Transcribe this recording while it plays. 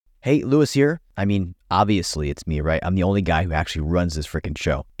Hey, Lewis here. I mean, obviously it's me, right? I'm the only guy who actually runs this freaking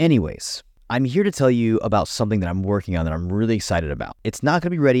show. Anyways, I'm here to tell you about something that I'm working on that I'm really excited about. It's not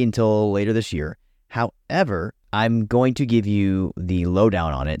going to be ready until later this year. However, I'm going to give you the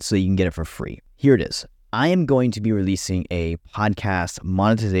lowdown on it so you can get it for free. Here it is. I am going to be releasing a podcast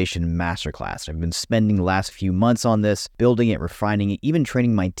monetization masterclass. I've been spending the last few months on this, building it, refining it, even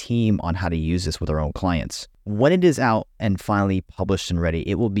training my team on how to use this with our own clients. When it is out and finally published and ready,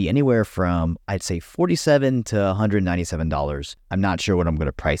 it will be anywhere from, I'd say, $47 to $197. I'm not sure what I'm going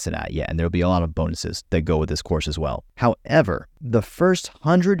to price it at yet, and there'll be a lot of bonuses that go with this course as well. However, the first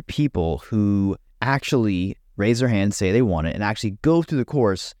 100 people who actually raise their hand, say they want it, and actually go through the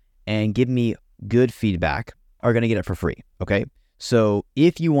course and give me good feedback are going to get it for free, okay? So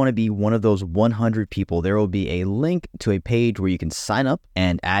if you want to be one of those 100 people, there will be a link to a page where you can sign up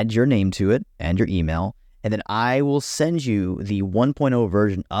and add your name to it and your email, and then I will send you the 1.0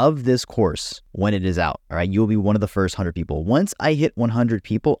 version of this course when it is out, all right? You'll be one of the first 100 people. Once I hit 100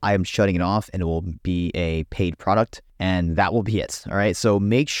 people, I am shutting it off and it will be a paid product, and that will be it, all right? So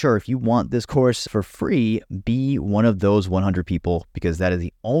make sure if you want this course for free, be one of those 100 people, because that is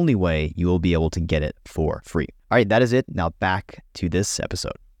the only way you will be able to get it for free. All right, that is it. Now back to this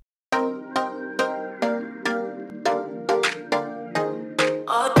episode.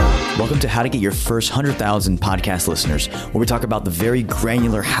 Welcome to How to Get Your First 100,000 Podcast Listeners, where we talk about the very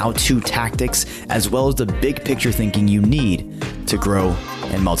granular how-to tactics, as well as the big picture thinking you need to grow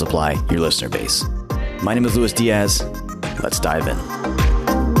and multiply your listener base. My name is Luis Diaz. Let's dive in.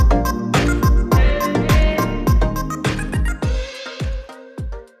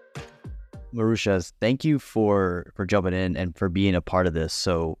 Maruxa, thank you for jumping in and for being a part of this.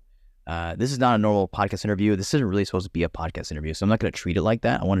 So this is not a normal podcast interview. This isn't really supposed to be a podcast interview, so I'm not going to treat it like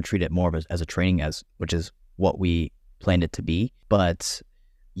that. I want to treat it more of as a training, which is what we planned it to be. But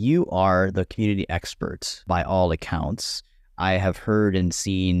you are the community expert by all accounts. I have heard and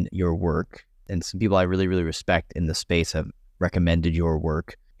seen your work, and some people I really, really respect in the space have recommended your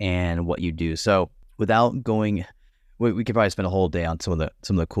work and what you do. So without going, we could probably spend a whole day on some of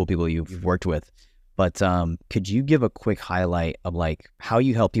the cool people you've worked with. But could you give a quick highlight of like how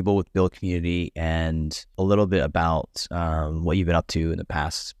you help people with build community and a little bit about what you've been up to in the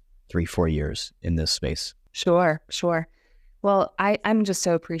past 3-4 years in this space? Sure. Well, I'm just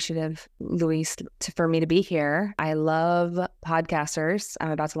so appreciative, Luis, for me to be here. I love podcasters. I'm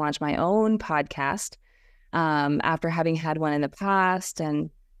about to launch my own podcast after having had one in the past.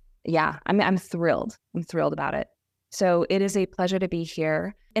 And yeah, I'm thrilled. I'm thrilled about it. So it is a pleasure to be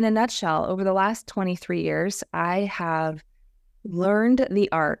here. In a nutshell, over the last 23 years, I have learned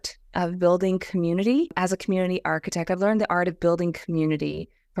the art of building community. As a community architect, I've learned the art of building community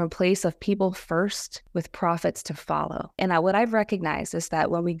from a place of people first with profits to follow. And what I've recognized is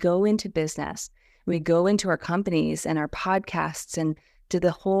that when we go into business, we go into our companies and our podcasts and to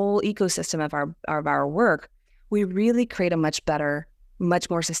the whole ecosystem of our work, we really create a much better, much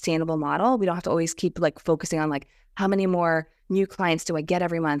more sustainable model. We don't have to always keep focusing on how many more new clients do I get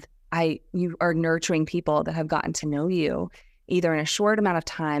every month? You are nurturing people that have gotten to know you either in a short amount of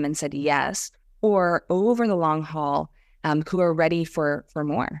time and said yes, or over the long haul, who are ready for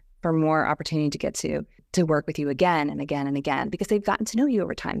more opportunity to get to work with you again and again and again, because they've gotten to know you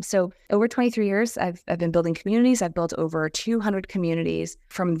over time. So over 23 years, I've been building communities. I've built over 200 communities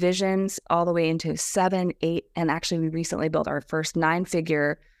from visions all the way into 7, 8, and actually we recently built our first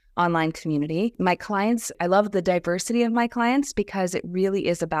 9-figure online community. My clients, I love the diversity of my clients because it really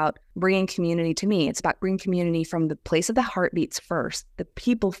is about bringing community to me. It's about bringing community from the place of the heartbeats first, the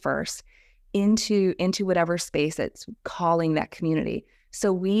people first, into whatever space that's calling that community.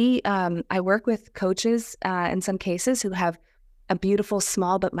 So I work with coaches in some cases who have a beautiful,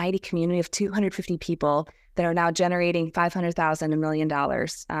 small but mighty community of 250 people that are now generating $500,000, $1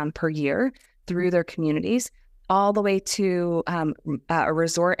 million per year through their communities, all the way to a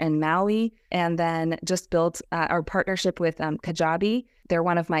resort in Maui, and then just built our partnership with Kajabi. They're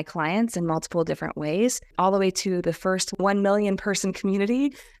one of my clients in multiple different ways, all the way to the first 1 million person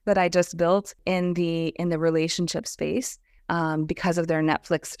community that I just built in the relationship space. Because of their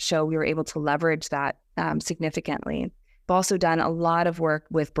Netflix show, we were able to leverage that significantly. I've also done a lot of work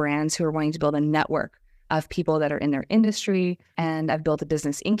with brands who are wanting to build a network of people that are in their industry, and I've built a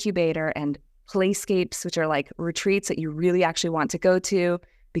business incubator and playscapes, which are retreats that you really actually want to go to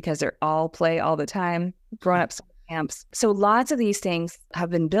because they're all play all the time, grown-up camps. So lots of these things have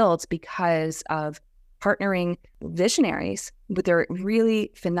been built because of partnering visionaries with their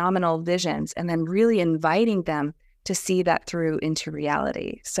really phenomenal visions and then really inviting them to see that through into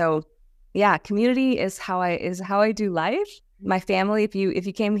reality. So yeah, community is how I do life. My family, if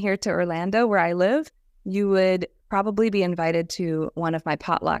you came here to Orlando where I live, you would probably be invited to one of my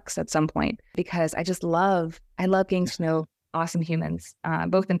potlucks at some point, because I love getting to know awesome humans,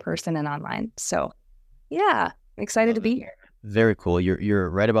 both in person and online. So yeah, I'm excited to be here. Very cool. You're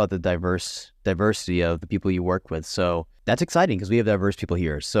right about the diversity of the people you work with. So that's exciting because we have diverse people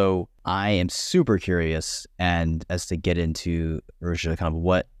here. So I am super curious and as to get into Maruxa, kind of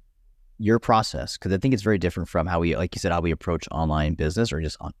what your process, because I think it's very different from how we, like you said, how we approach online business or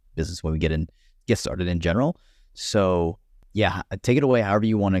just on business when we get started in general. So yeah, take it away however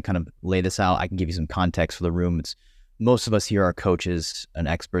you want to kind of lay this out. I can give you some context for the room. It's most of us here are coaches and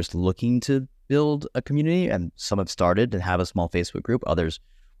experts looking to build a community, and some have started and have a small Facebook group. Others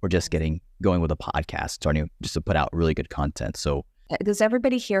were just going with a podcast, starting just to put out really good content. So does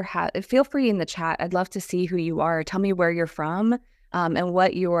everybody here feel free in the chat. I'd love to see who you are. Tell me where you're from, and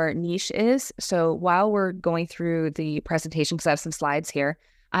what your niche is. So while we're going through the presentation, because I have some slides here,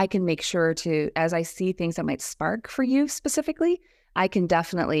 I can make sure to, as I see things that might spark for you specifically, I can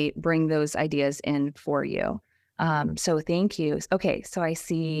definitely bring those ideas in for you. So thank you. Okay, so I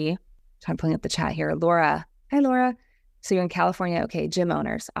see, I'm pulling up the chat here. Laura. Hi, Laura. So you're in California. Okay, gym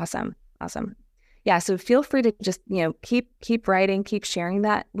owners. Awesome. Yeah, so feel free to just, keep writing, keep sharing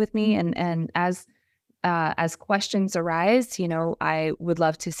that with me. And as questions arise, I would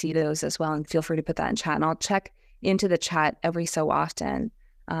love to see those as well. And feel free to put that in chat. And I'll check into the chat every so often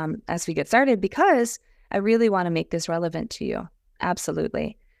as we get started, because I really want to make this relevant to you.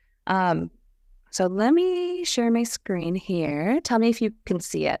 Absolutely. So let me share my screen here. Tell me if you can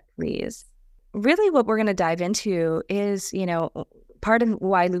see it, please. Really what we're going to dive into is, part of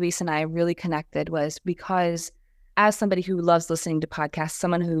why Luis and I really connected was because as somebody who loves listening to podcasts,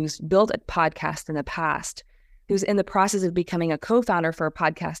 someone who's built a podcast in the past, who's in the process of becoming a co-founder for a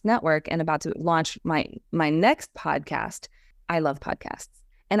podcast network and about to launch my next podcast, I love podcasts.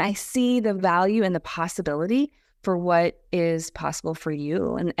 And I see the value and the possibility for what is possible for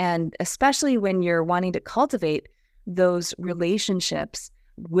you. And especially when you're wanting to cultivate those relationships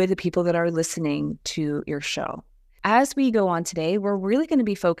with the people that are listening to your show. As we go on today, we're really going to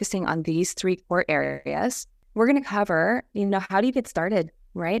be focusing on these three core areas. We're going to cover, how do you get started,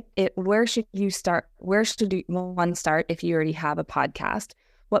 right? Where should you start? Where should one start if you already have a podcast?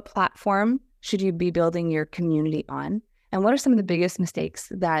 What platform should you be building your community on? And what are some of the biggest mistakes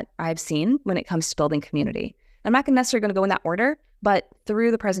that I've seen when it comes to building community? I'm not necessarily going to go in that order, but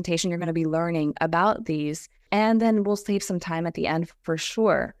through the presentation, you're going to be learning about these. And then we'll save some time at the end for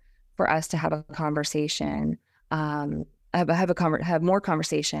sure for us to have a conversation, have more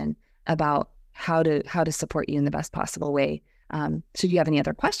conversation about how to support you in the best possible way. Should you have any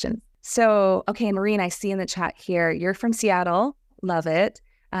other questions? So, okay, Maureen, I see in the chat here, you're from Seattle, love it.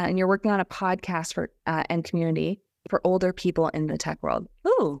 And you're working on a podcast for and community for older people in the tech world.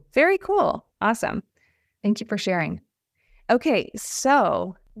 Ooh, very cool. Awesome. Thank you for sharing. Okay,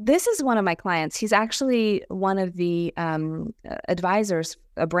 so this is one of my clients. He's actually one of the advisors,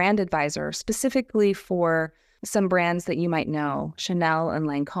 a brand advisor, specifically for some brands that you might know, Chanel and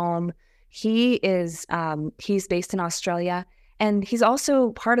Lancome. He's based in Australia, and he's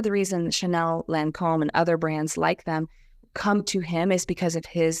also part of the reason that Chanel, Lancome, and other brands like them come to him is because of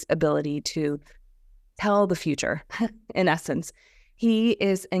his ability to tell the future, in essence. He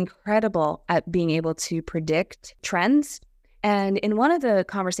is incredible at being able to predict trends. And in one of the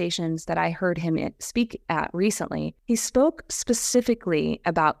conversations that I heard him speak at recently, he spoke specifically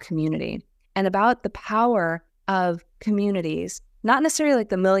about community and about the power of communities, not necessarily like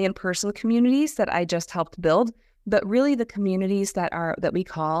the 1 million person communities that I just helped build, but really the communities that we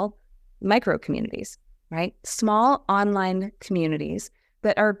call micro communities, right? Small online communities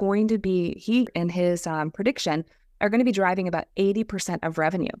that are going to be, he in his prediction, are going to be driving about 80% of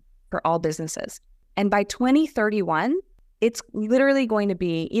revenue for all businesses. And by 2031, it's literally going to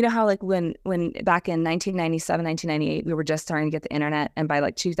be, how like when back in 1997, 1998, we were just starting to get the internet. And by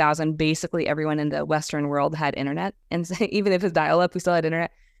like 2000, basically everyone in the Western world had internet. And so even if it's dial-up, we still had internet.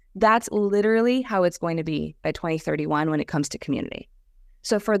 That's literally how it's going to be by 2031 when it comes to community.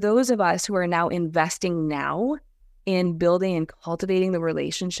 So for those of us who are now investing now in building and cultivating the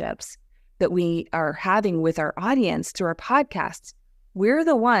relationships that we are having with our audience through our podcasts, we're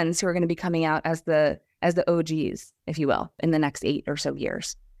the ones who are going to be coming out as the OGs, if you will, in the next 8 or so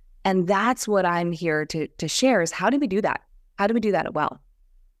years. And that's what I'm here to share is how do we do that? How do we do that well?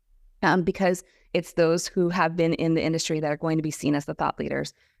 Because it's those who have been in the industry that are going to be seen as the thought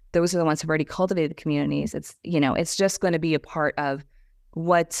leaders. Those are the ones who've already cultivated the communities. It's just going to be a part of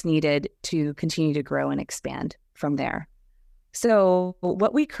what's needed to continue to grow and expand from there. So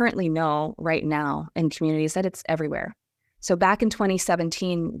what we currently know right now in communities is that it's everywhere. So back in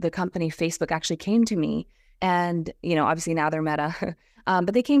 2017, the company Facebook actually came to me, and obviously now they're Meta,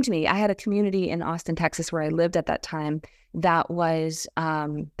 but they came to me. I had a community in Austin, Texas, where I lived at that time that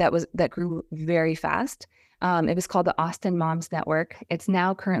grew very fast. It was called the Austin Moms Network. It's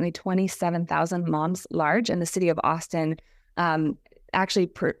now currently 27,000 moms large, and the city of Austin actually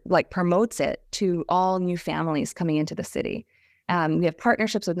promotes it to all new families coming into the city. We have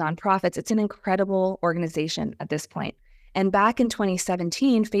partnerships with nonprofits. It's an incredible organization at this point. And back in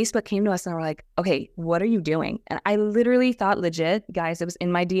 2017, Facebook came to us and were like, okay, what are you doing? And I literally thought legit, guys, it was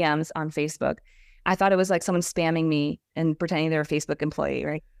in my DMs on Facebook. I thought it was like someone spamming me and pretending they're a Facebook employee,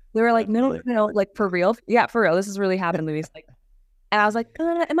 right? They were like, no, like for real. Yeah, for real. This is really happening, Louise. And I was like,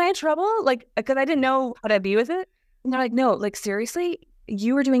 am I in trouble? Like, because I didn't know how to be with it. And they're like, no, like seriously,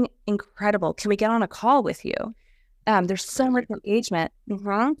 you are doing incredible. Can we get on a call with you? There's so much engagement.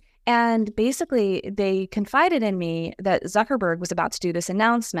 And basically, they confided in me that Zuckerberg was about to do this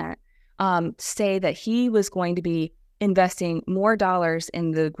announcement, say that he was going to be investing more dollars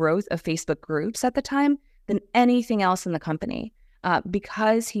in the growth of Facebook groups at the time than anything else in the company,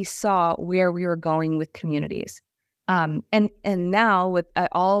 because he saw where we were going with communities. And now with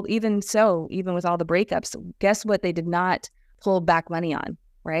even with all the breakups, guess what? They did not pull back money on,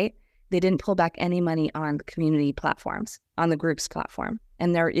 right? They didn't pull back any money on the community platforms, on the groups platform.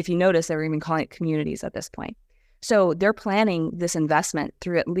 And if you notice, they're even calling it communities at this point. So they're planning this investment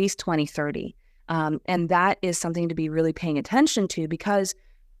through at least 2030. And that is something to be really paying attention to, because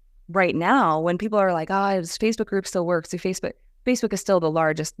right now, when people are like, does Facebook group still works? Facebook is still the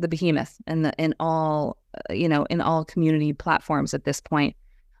largest, the behemoth in all community platforms at this point,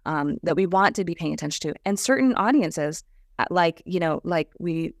 that we want to be paying attention to. And certain audiences, like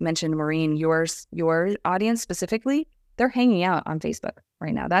we mentioned, Maureen, your audience specifically, they're hanging out on Facebook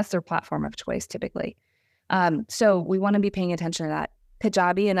right now. That's their platform of choice typically. So we want to be paying attention to that.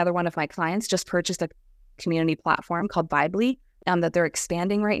 Kajabi, another one of my clients, just purchased a community platform called Vibely, that they're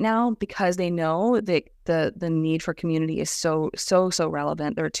expanding right now because they know that the need for community is so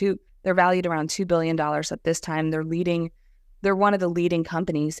relevant. They're valued around $2 billion at this time. They're one of the leading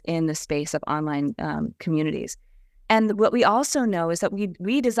companies in the space of online communities. And what we also know is that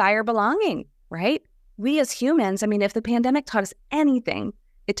we desire belonging, right? We as humans, I mean, if the pandemic taught us anything,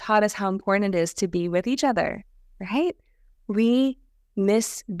 it taught us how important it is to be with each other, right? We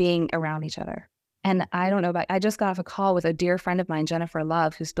miss being around each other. And I don't know I just got off a call with a dear friend of mine, Jennifer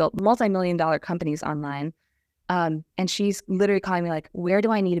Love, who's built multi-million-dollar companies online. And she's literally calling me like, where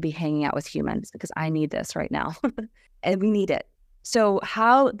do I need to be hanging out with humans? Because I need this right now. And we need it. So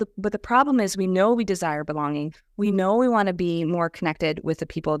but the problem is, we know we desire belonging. We know we want to be more connected with the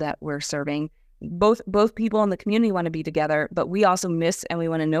people that we're serving. Both people in the community want to be together, but we also miss and we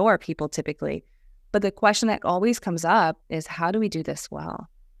want to know our people typically. But the question that always comes up is, how do we do this well?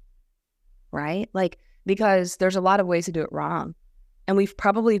 Right? Because there's a lot of ways to do it wrong. And we've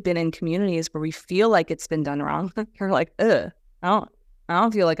probably been in communities where we feel like it's been done wrong. You're like, I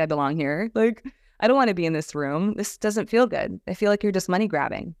don't feel like I belong here. I don't want to be in this room. This doesn't feel good. I feel like you're just money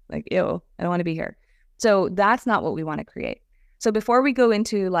grabbing. Ew, I don't want to be here. So that's not what we want to create. So before we go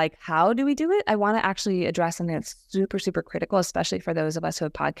into how do we do it, I want to actually address something that's super, super critical, especially for those of us who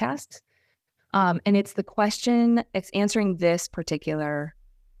have podcasts. And it's answering this particular,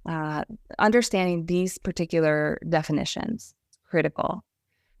 understanding these particular definitions. Critical.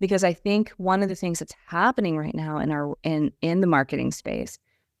 Because I think one of the things that's happening right now in the marketing space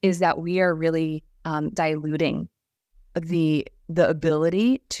is that we are really diluting the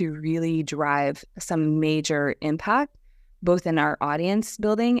ability to really drive some major impact, both in our audience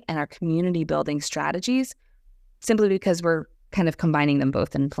building and our community building strategies, simply because we're kind of combining them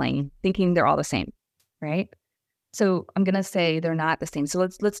both and thinking they're all the same, right? So I'm going to say they're not the same. So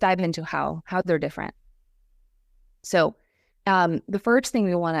let's dive into how they're different. So the first thing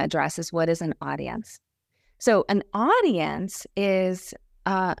we want to address is, what is an audience? So an audience is,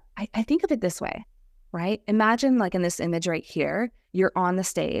 I think of it this way, right? Imagine in this image right here, you're on the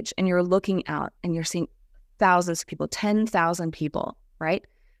stage and you're looking out and you're seeing thousands of people, 10,000 people, right?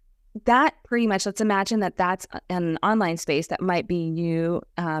 That pretty much, let's imagine that that's an online space that might be you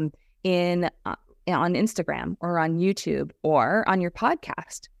on Instagram or on YouTube or on your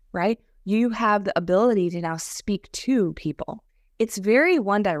podcast, right? You have the ability to now speak to people. It's very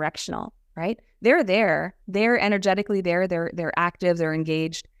one-directional, right? They're there, they're energetically there, they're active, they're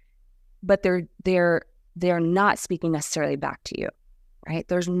engaged, but they're not speaking necessarily back to you, right?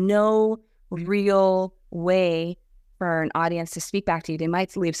 There's no real way for an audience to speak back to you. They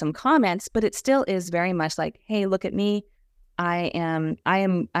might leave some comments, but it still is very much like, hey, look at me. I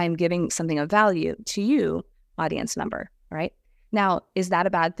am giving something of value to you, audience member, right? Now, is that a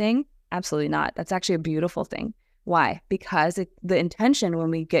bad thing? Absolutely not. That's actually a beautiful thing. Why? Because the intention, when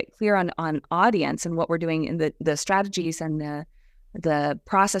we get clear on audience and what we're doing in the strategies and the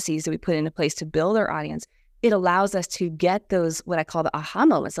processes that we put into place to build our audience, it allows us to get those, what I call the aha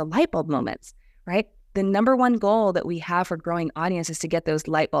moments, the light bulb moments, right? The number one goal that we have for growing audience is to get those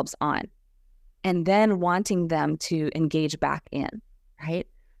light bulbs on and then wanting them to engage back in, right?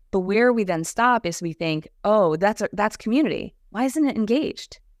 But where we then stop is we think, oh, that's community. Why isn't it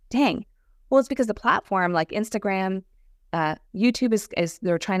engaged? Dang. Well, it's because the platform like Instagram, YouTube is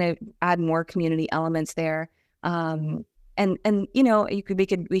they're trying to add more community elements there. And you know, we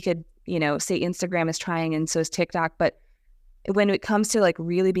could you know, say Instagram is trying and so is TikTok, but when it comes to like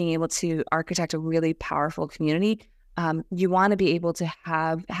really being able to architect a really powerful community, you want to be able to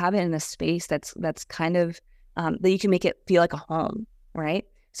have it in a space that's kind of that you can make it feel like a home, right?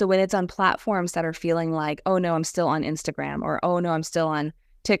 So when it's on platforms that are feeling like, oh no, I'm still on Instagram, or oh no, I'm still on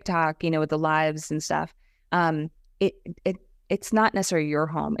TikTok, you know, with the lives and stuff, it's not necessarily your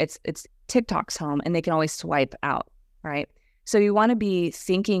home. It's TikTok's home, and they can always swipe out, right? So you want to be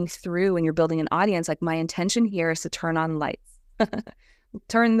thinking through when you're building an audience, like my intention here is to turn on lights,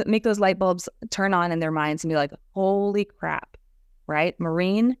 make those light bulbs turn on in their minds and be like, holy crap, right?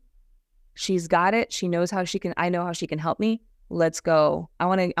 Maureen, she's got it. She knows how she can, I know how she can help me. Let's go. I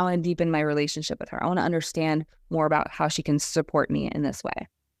want to deepen my relationship with her. I want to understand more about how she can support me in this way,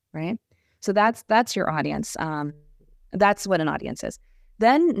 right? So that's your audience. That's what an audience is.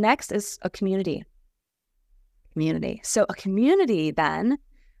 Then next is a community. So a community then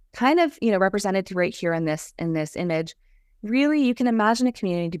kind of, you know, represented right here in this image, really you can imagine a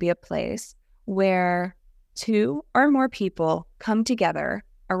community to be a place where two or more people come together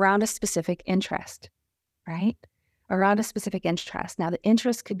around a specific interest, right? Around a specific interest. Now the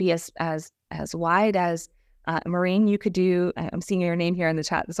interest could be as wide as Maureen, you could do, I'm seeing your name here in the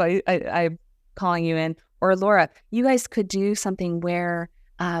chat, so I'm calling you in, or Laura, you guys could do something where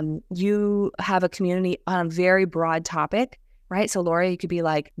you have a community on a very broad topic, right? So Laura, you could be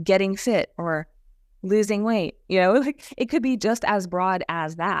like getting fit or losing weight, you know, like it could be just as broad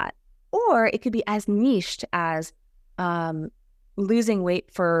as that. Or it could be as niched as losing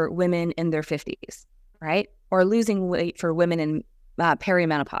weight for women in their 50s, right? Or losing weight for women in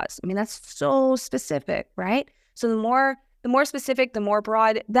perimenopause. I mean, that's so specific, right? So the more specific, the more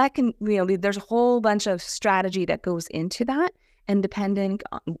broad, that can, you know, there's a whole bunch of strategy that goes into that, and dependent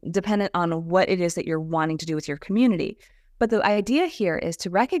on what it is that you're wanting to do with your community. But the idea here is to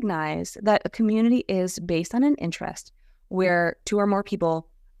recognize that a community is based on an interest where two or more people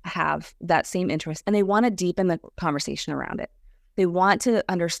have that same interest, and they want to deepen the conversation around it. They want to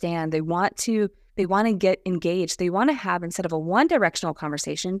understand, they want to get engaged. They want to have, instead of a one-directional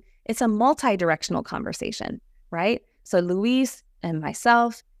conversation, it's a multi-directional conversation, right? So Luis and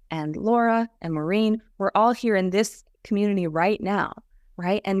myself and Laura and Maureen, we're all here in this community right now,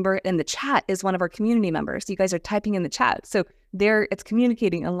 right? And we're in the chat is one of our community members. You guys are typing in the chat. So it's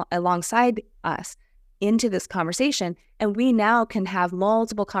communicating alongside us into this conversation. And we now can have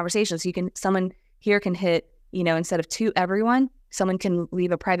multiple conversations. Someone here can hit, you know, instead of to everyone, someone can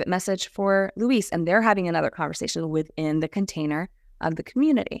leave a private message for Luis, and they're having another conversation within the container of the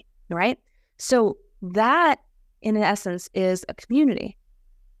community, right? So that, in essence, is a community,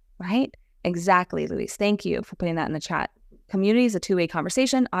 right? Exactly, Luis. Thank you for putting that in the chat. Community is a two-way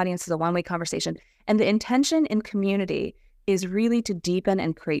conversation. Audience is a one-way conversation. And the intention in community is really to deepen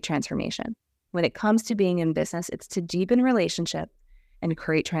and create transformation. When it comes to being in business, it's to deepen relationship and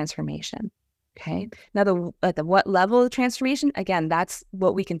create transformation. Okay. Now, at the what level of transformation, again, that's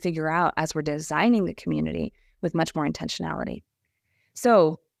what we can figure out as we're designing the community with much more intentionality.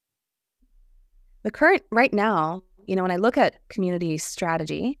 So right now, you know, when I look at community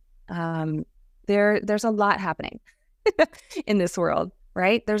strategy, there's a lot happening in this world,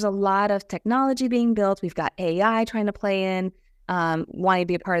 right? There's a lot of technology being built. We've got AI trying to play in, wanting to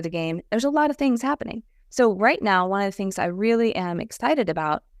be a part of the game. There's a lot of things happening. So right now, one of the things I really am excited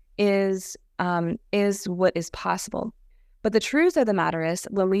about is what is possible. But the truth of the matter is,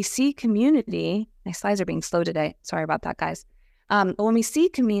 when we see community, my slides are being slow today. Sorry about that, guys. When we see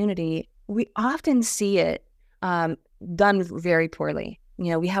community, we often see it done very poorly.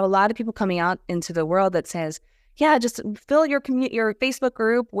 You know, we have a lot of people coming out into the world that says, yeah, just fill your Facebook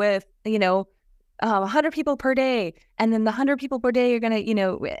group with, you know, 100 people per day. And then the 100 people per day, you're going to, you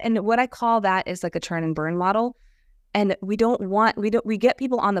know, and what I call that is like a turn and burn model. And we get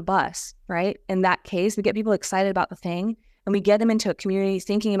people on the bus, right? In that case, we get people excited about the thing, and we get them into a community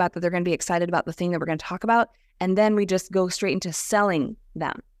thinking about that they're going to be excited about the thing that we're going to talk about. And then we just go straight into selling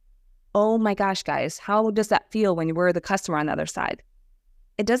them, Oh my gosh, guys, how does that feel when we're the customer on the other side?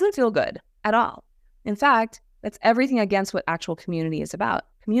 It doesn't feel good at all. In fact, that's everything against what actual community is about.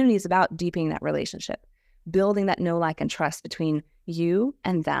 Community is about deepening that relationship, building that know, like, and trust between you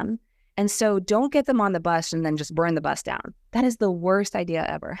and them. And so don't get them on the bus and then just burn the bus down. That is the worst idea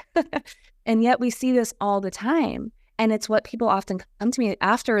ever. And yet we see this all the time. And it's what people often come to me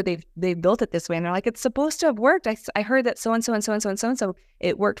after they've built it this way. And they're like, it's supposed to have worked. I heard that so-and-so and so-and-so and so-and-so,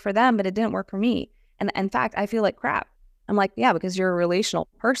 it worked for them, but it didn't work for me. And in fact, I feel like crap. I'm like, yeah, because you're a relational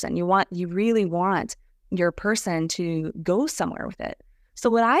person. You really want your person to go somewhere with it. So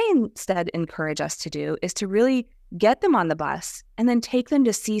what I instead encourage us to do is to really get them on the bus and then take them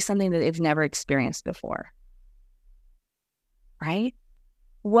to see something that they've never experienced before, right?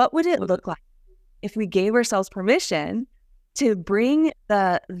 What would it look like if we gave ourselves permission to bring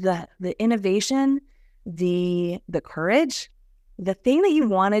the innovation, the courage, the thing that you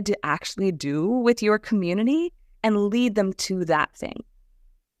wanted to actually do with your community and lead them to that thing?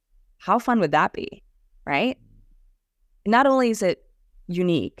 How fun would that be, right? Not only is it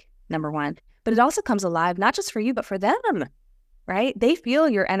unique, number one, but it also comes alive, not just for you, but for them, right? They feel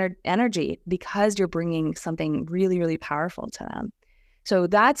your energy because you're bringing something really, really powerful to them. So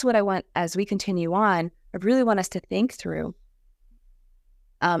that's what I want as we continue on. I really want us to think through.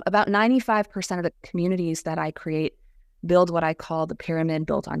 About 95% of the communities that I create build what I call the pyramid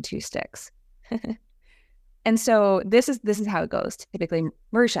built on two sticks. And so this is how it goes. Typically,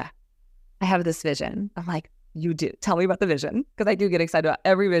 Maruxa, I have this vision. I'm like, you do. Tell me about the vision, because I do get excited about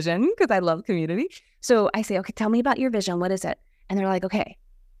every vision because I love community. So I say, okay, tell me about your vision. What is it? And they're like, okay,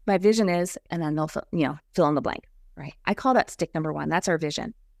 my vision is, and then they'll fill in the blank, right? I call that stick number one. That's our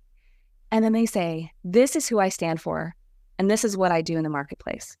vision. And then they say, this is who I stand for, and this is what I do in the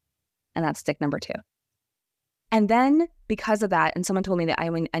marketplace. And that's stick number two. And then because of that, and someone told me that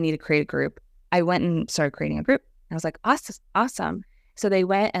I need to create a group, I went and started creating a group. I was like, awesome. So they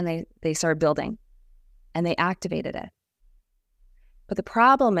went and they started building. And they activated it. But the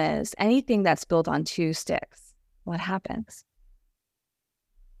problem is, anything that's built on two sticks, what happens?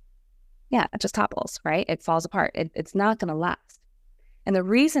 Yeah, it just topples, right? It falls apart. It's not going to last. And the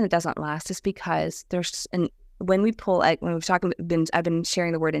reason it doesn't last is because when I've been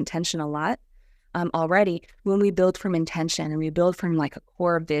sharing the word intention a lot already. When we build from intention and we build from like a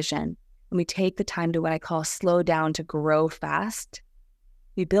core vision, and we take the time to what I call slow down to grow fast,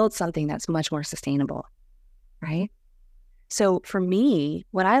 we build something that's much more sustainable. Right? So for me,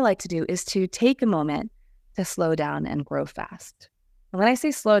 what I like to do is to take a moment to slow down and grow fast. And when I say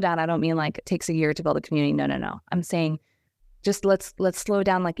slow down, I don't mean like it takes a year to build a community. No. I'm saying just let's slow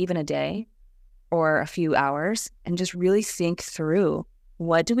down, like even a day or a few hours, and just really think through,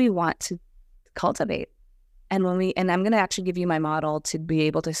 what do we want to cultivate? And I'm going to actually give you my model to be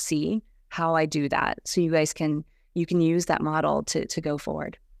able to see how I do that. So you guys can use that model to go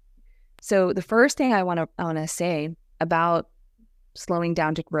forward. So the first thing I want to say about slowing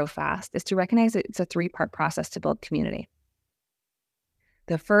down to grow fast is to recognize that it's a 3-part process to build community.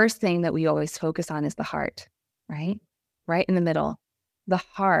 The first thing that we always focus on is the heart, right? Right in the middle. The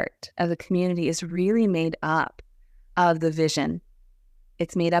heart of the community is really made up of the vision.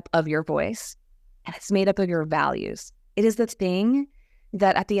 It's made up of your voice, and it's made up of your values. It is the thing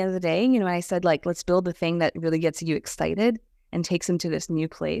that at the end of the day, I said, like, let's build the thing that really gets you excited and takes them to this new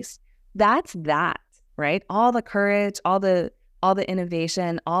place. That's that, right? All the courage, all the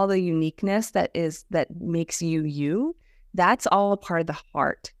innovation, all the uniqueness that makes you, that's all a part of the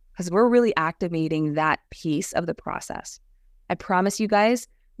heart, because we're really activating that piece of the process. I promise you guys,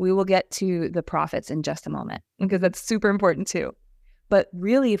 we will get to the profits in just a moment, because that's super important too. But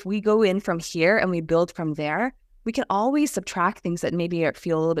really, if we go in from here and we build from there, we can always subtract things that maybe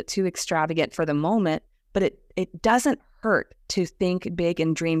feel a little bit too extravagant for the moment, but it doesn't hurt to think big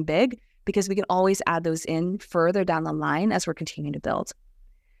and dream big, because we can always add those in further down the line as we're continuing to build.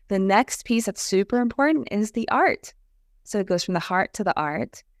 The next piece that's super important is the art. So it goes from the heart to the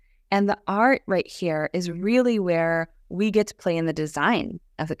art. And the art right here is really where we get to play in the design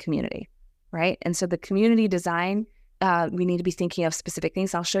of the community, right? And so the community design, we need to be thinking of specific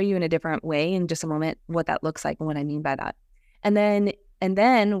things. I'll show you in a different way in just a moment what that looks like and what I mean by that. And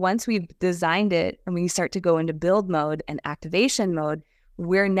then once we've designed it and we start to go into build mode and activation mode,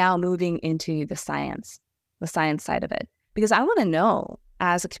 we're now moving into the science side of it. Because I want to know,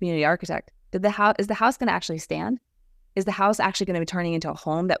 as a community architect, is the house going to actually stand? Is the house actually going to be turning into a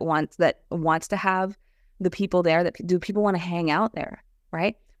home that wants to have the people there? Do people want to hang out there,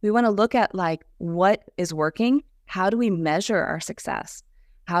 right? We want to look at like what is working. How do we measure our success?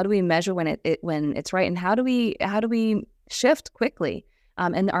 How do we measure when it's right? And how do we shift quickly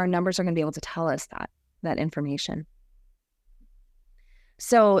And our numbers are going to be able to tell us that information.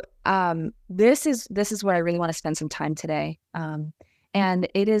 So this is where I really want to spend some time today. And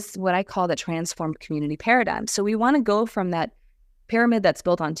it is what I call the transformed community paradigm. So we want to go from that pyramid that's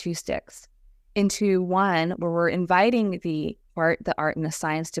built on two sticks into one where we're inviting the art and the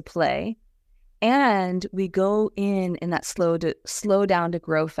science to play. And we go in that slow down to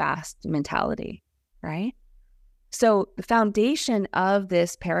grow fast mentality, right? So the foundation of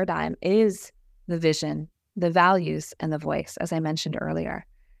this paradigm is the vision, the values, and the voice, as I mentioned earlier.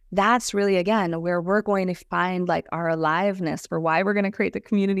 That's really, again, where we're going to find like our aliveness for why we're going to create the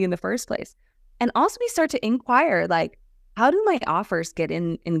community in the first place. And also we start to inquire, like, how do my offers get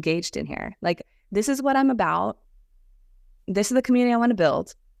engaged in here? Like, this is what I'm about. This is the community I want to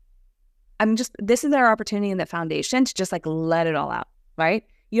build. This is our opportunity and the foundation to just like let it all out, right?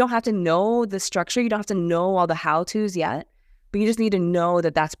 You don't have to know the structure. You don't have to know all the how-tos yet, but you just need to know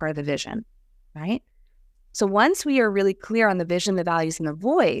that that's part of the vision, right? So once we are really clear on the vision, the values, and the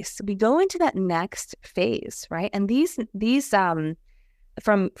voice, we go into that next phase, right? And these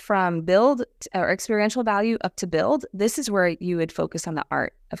from build or experiential value up to build, this is where you would focus on the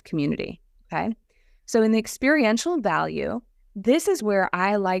art of community, okay? So in the experiential value, this is where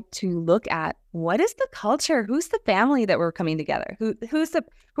I like to look at what is the culture, who's the family that we're coming together, who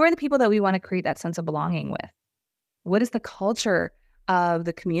are the people that we want to create that sense of belonging with? What is the culture of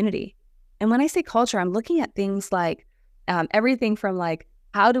the community? And when I say culture, I'm looking at things like everything from like,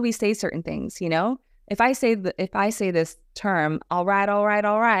 how do we say certain things? You know, if I say this term, all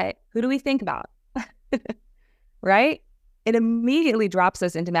right, who do we think about? Right? It immediately drops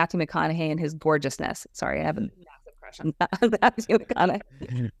us into Matthew McConaughey and his gorgeousness. Sorry, I have a massive crush on Matthew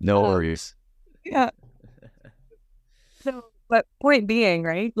McConaughey. No worries. Yeah. So, but point being,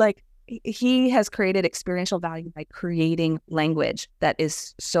 right? Like, he has created experiential value by creating language that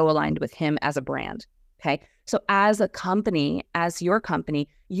is so aligned with him as a brand. Okay. So as a company, as your company,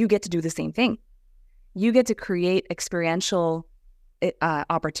 you get to do the same thing. You get to create experiential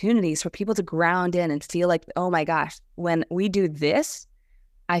opportunities for people to ground in and feel like, oh my gosh, when we do this,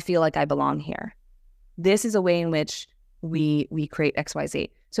 I feel like I belong here. This is a way in which we create XYZ.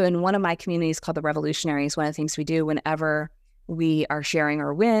 So in one of my communities called the Revolutionaries, one of the things we do whenever we are sharing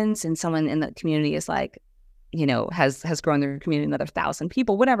our wins and someone in the community is like, you know, has grown their community another 1,000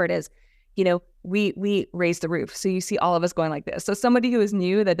 people, whatever it is, you know, we raise the roof. So you see all of us going like this. So somebody who is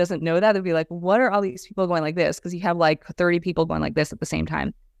new that doesn't know that would be like, what are all these people going like this? Because you have like 30 people going like this at the same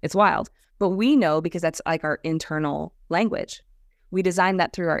time. It's wild. But we know because that's like our internal language. We design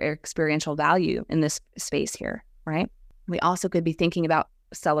that through our experiential value in this space here, right? We also could be thinking about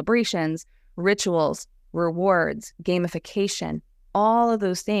celebrations, rituals, rewards, gamification, all of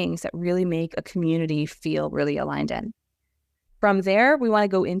those things that really make a community feel really aligned in. From there, we want to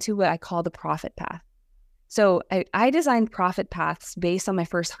go into what I call the profit path. So I designed profit paths based on my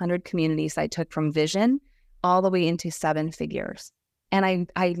first 100 communities I took from vision all the way into 7 figures. And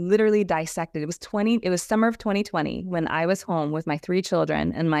I literally dissected. It was summer of 2020 when I was home with my 3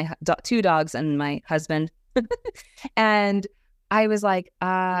 children and my 2 dogs and my husband. And I was like,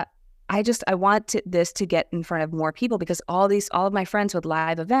 I want this to get in front of more people because all of my friends with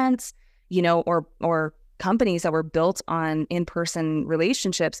live events, you know, or companies that were built on in-person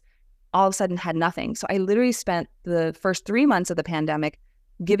relationships, all of a sudden had nothing. So I literally spent the first 3 months of the pandemic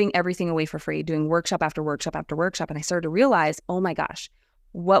giving everything away for free, doing workshop after workshop after workshop. And I started to realize, oh my gosh,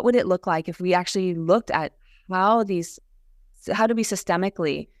 what would it look like if we actually looked at how do we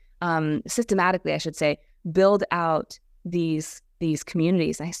systematically, I should say, build out these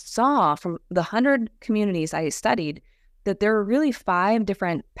communities. I saw from the 100 communities I studied that there are really 5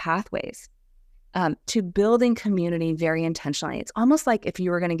 different pathways to building community very intentionally. It's almost like if you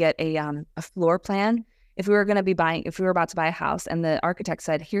were going to get a floor plan, if we were about to buy a house and the architect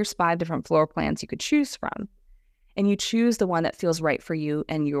said, here's 5 different floor plans you could choose from, and you choose the one that feels right for you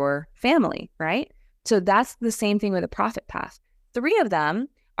and your family, right? So that's the same thing with a profit path. 3 of them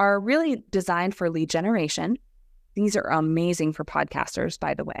are really designed for lead generation. These are amazing for podcasters,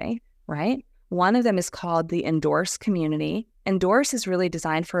 by the way, right? One of them is called the Endorse community. Endorse is really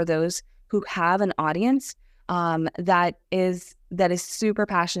designed for those who have an audience that is super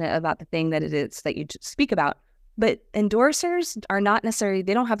passionate about the thing that it is that you speak about. But endorsers are not necessarily,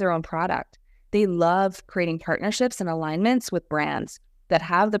 they don't have their own product. They love creating partnerships and alignments with brands that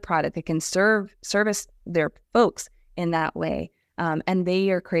have the product that can service their folks in that way. And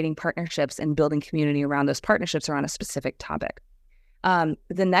they are creating partnerships and building community around those partnerships around a specific topic. The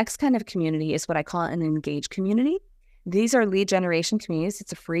next kind of community is what I call an engaged community. These are lead generation communities.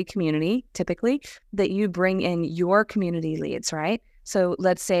 It's a free community, typically, that you bring in your community leads, right? So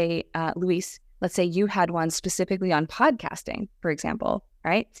let's say, Luis, let's say you had one specifically on podcasting, for example,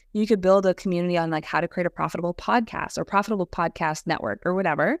 right? You could build a community on like how to create a profitable podcast or profitable podcast network or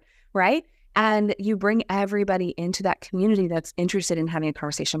whatever, right? And you bring everybody into that community that's interested in having a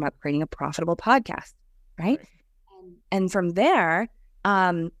conversation about creating a profitable podcast, right? And from there,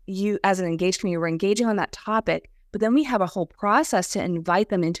 you as an engaged community, we're engaging on that topic, but then we have a whole process to invite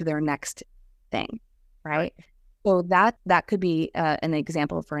them into their next thing, right? So that could be an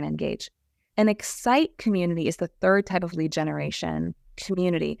example for an engage. An excite community is the third type of lead generation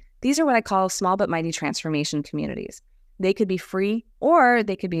community. These are what I call small but mighty transformation communities. They could be free or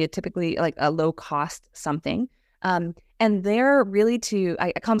they could be typically like a low cost something. And they're really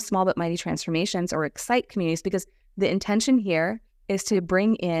I call them small but mighty transformations or excite communities because the intention here is to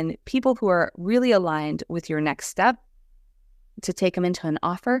bring in people who are really aligned with your next step, to take them into an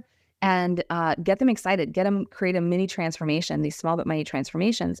offer and get them excited, get them create a mini transformation, these small but mighty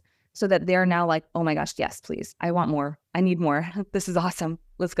transformations, so that they're now like, oh my gosh, yes, please. I want more. I need more. This is awesome.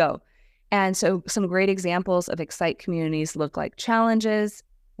 Let's go. And so some great examples of excite communities look like challenges,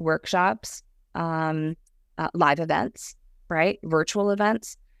 workshops, live events, right? Virtual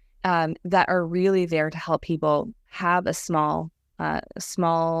events that are really there to help people have a small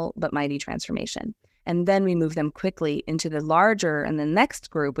but mighty transformation. And then we move them quickly into the larger and the next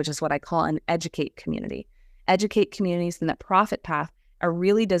group, which is what I call an educate community. Educate communities in the profit path are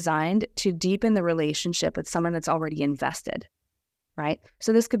really designed to deepen the relationship with someone that's already invested, right?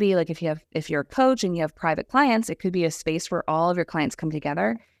 So this could be like if you're a coach and you have private clients, it could be a space where all of your clients come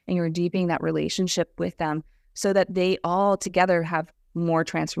together and you're deepening that relationship with them so that they all together have more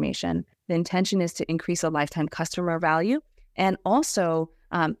transformation. The intention is to increase a lifetime customer value, and also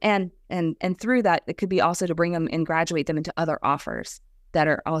and through that, it could be also to bring them and graduate them into other offers that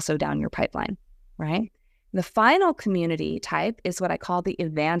are also down your pipeline, right? The final community type is what I call the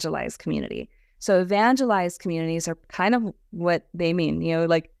evangelized community. So evangelized communities are kind of what they mean. You know,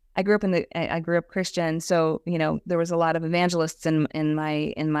 like I grew up Christian, so you know there was a lot of evangelists in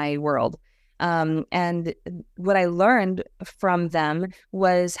my world. And what I learned from them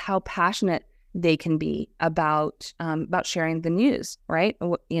was how passionate they can be about sharing the news, right?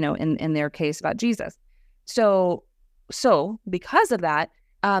 You know, in their case about Jesus. So because of that,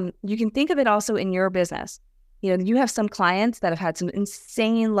 you can think of it also in your business. You know, you have some clients that have had some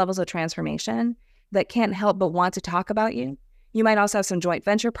insane levels of transformation that can't help but want to talk about you. You might also have some joint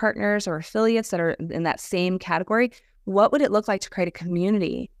venture partners or affiliates that are in that same category. What would it look like to create a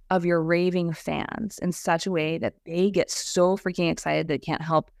community of your raving fans in such a way that they get so freaking excited they can't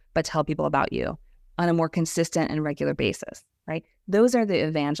help but tell people about you on a more consistent and regular basis, right? Those are the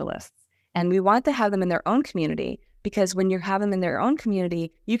evangelists. And we want to have them in their own community because when you have them in their own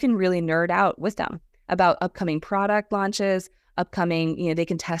community, you can really nerd out with them about upcoming product launches, they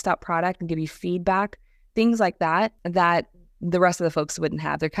can test out product and give you feedback, things like that the rest of the folks wouldn't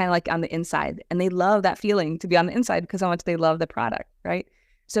have. They're kind of like on the inside, and they love that feeling to be on the inside because how much they love the product, right?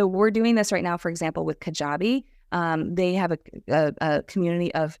 So we're doing this right now, for example, with Kajabi. They have a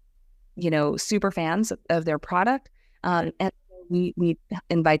community of, super fans of their product. And we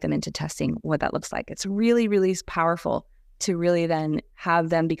invite them into testing what that looks like. It's really, really powerful to really then have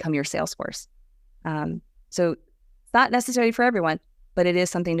them become your sales force. So it's not necessary for everyone, but it is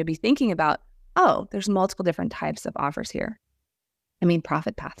something to be thinking about. Oh, there's multiple different types of offers here.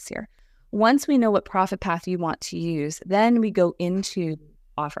 Profit paths here. Once we know what profit path you want to use, then we go into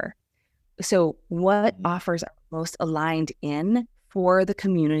offer. So what offers are most aligned in for the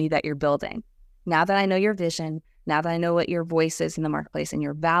community that you're building? Now that I know your vision, now that I know what your voice is in the marketplace and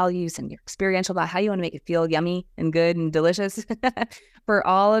your values and your experiential about how you want to make it feel yummy and good and delicious for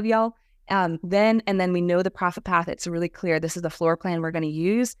all of y'all, then we know the profit path. It's really clear. This is the floor plan we're going to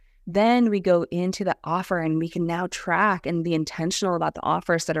use. Then we go into the offer and we can now track and be intentional about the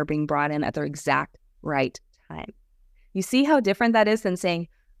offers that are being brought in at their exact right time. You see how different that is than saying,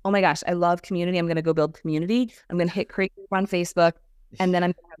 oh my gosh, I love community. I'm going to go build community. I'm going to hit create group on Facebook and then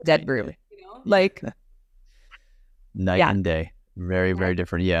I'm going to have a dead group. Like night and day. Very, very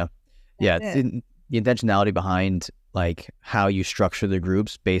different. Yeah. Yeah. The intentionality behind like how you structure the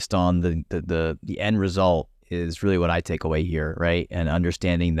groups based on the end result is really what I take away here, right? And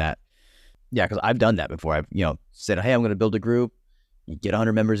understanding that, because I've done that before. I've, said, hey, I'm going to build a group. You get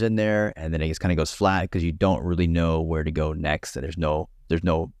 100 members in there, and then it just kind of goes flat because you don't really know where to go next. And there's no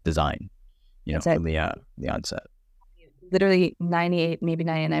design, from the onset. Literally 98, maybe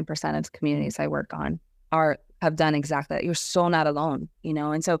 99% of the communities I work on have done exactly that. You're so not alone,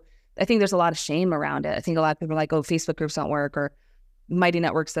 And so I think there's a lot of shame around it. I think a lot of people are like, oh, Facebook groups don't work, or Mighty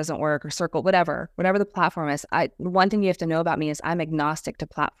Networks doesn't work, or Circle, whatever the platform is. One thing you have to know about me is I'm agnostic to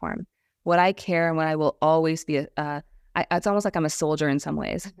platform. What I care and what I will always be, it's almost like I'm a soldier in some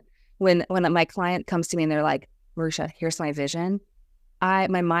ways. When my client comes to me and they're like, Maruxa, here's my vision,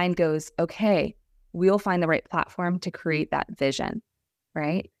 my mind goes, okay, we'll find the right platform to create that vision,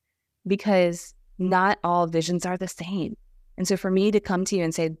 right? Because not all visions are the same. And so for me to come to you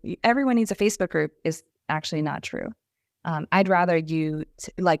and say, everyone needs a Facebook group is actually not true. I'd rather you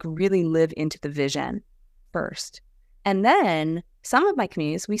really live into the vision first. And then some of my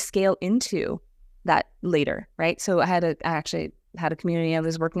communities, we scale into that later, right? So I actually had a community I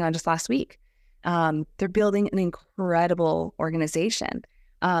was working on just last week. They're building an incredible organization.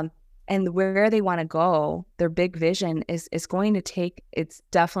 And where they want to go, their big vision is going to take,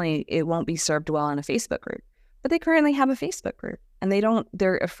 it won't be served well in a Facebook group, but they currently have a Facebook group and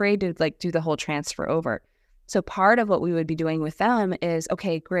they're afraid to do the whole transfer over. So part of what we would be doing with them is,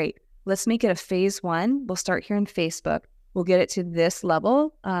 okay, great, let's make it a phase 1. We'll start here in Facebook. We'll get it to this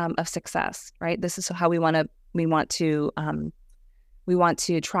level of success, right? This is how we want to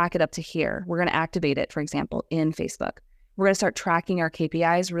track it up to here. We're going to activate it, for example, in Facebook. We're going to start tracking our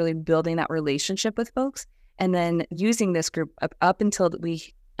KPIs, really building that relationship with folks, and then using this group up until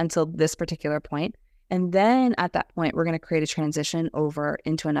this particular point. And then at that point, we're going to create a transition over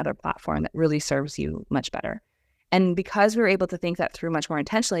into another platform that really serves you much better. And because we were able to think that through much more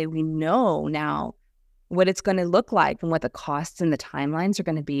intentionally, we know now what it's going to look like and what the costs and the timelines are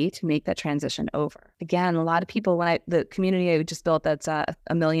going to be to make that transition over. Again, a lot of people, the community I just built that's 1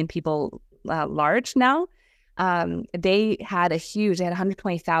 million people large now, they had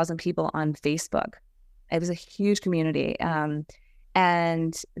 120,000 people on Facebook. It was a huge community. And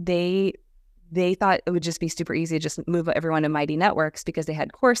they thought it would just be super easy to just move everyone to Mighty Networks because they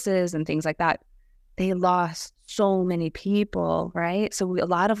had courses and things like that. They lost so many people, right? So a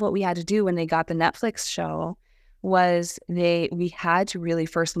lot of what we had to do when they got the Netflix show was we had to really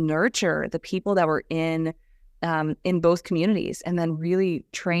first nurture the people that were in both communities, and then really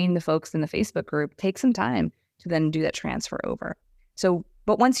train the folks in the Facebook group. Take some time to then do that transfer over. So,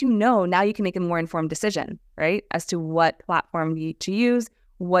 but once you know, now you can make a more informed decision, right, as to what platform to use,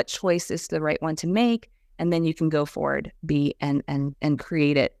 what choice is the right one to make, and then you can go forward, and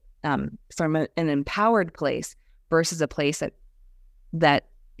create it from an empowered place versus a place that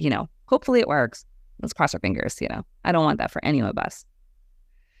hopefully it works. Let's cross our fingers. I don't want that for any of us.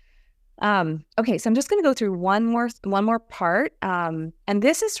 Okay, so I'm just going to go through one more part, and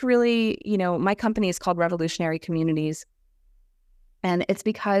this is really, my company is called Revolutionary Communities, and it's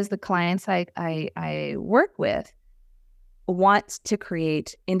because the clients I work with want to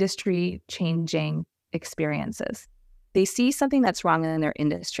create industry-changing experiences. They see something that's wrong in their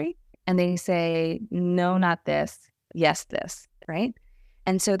industry, and they say, no, not this, yes, this, right?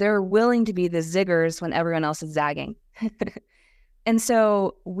 And so they're willing to be the ziggers when everyone else is zagging. And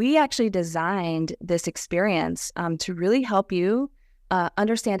so we actually designed this experience to really help you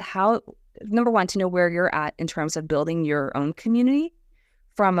understand how, number one, to know where you're at in terms of building your own community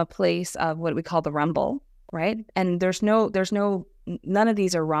from a place of what we call the rumble, right? And none of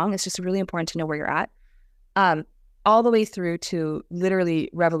these are wrong. It's just really important to know where you're at. All the way through to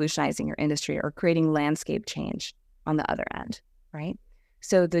literally revolutionizing your industry or creating landscape change on the other end, right?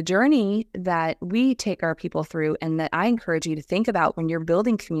 So the journey that we take our people through, and that I encourage you to think about when you're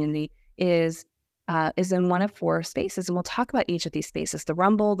building community, is in one of 4 spaces. And we'll talk about each of these spaces: the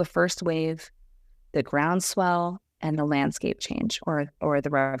rumble, the first wave, the groundswell, and the landscape change or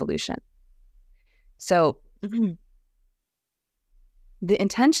the revolution. So the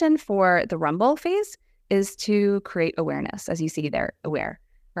intention for the rumble phase is to create awareness, as you see there, aware,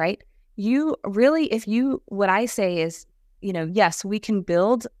 right? What I say is, yes, we can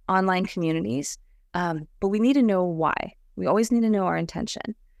build online communities, but we need to know why. We always need to know our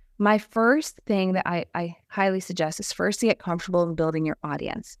intention. My first thing that I highly suggest is first to get comfortable in building your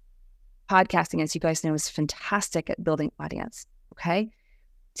audience. Podcasting, as you guys know, is fantastic at building audience, okay?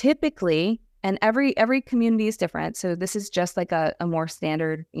 Typically, and every community is different, so this is just like a more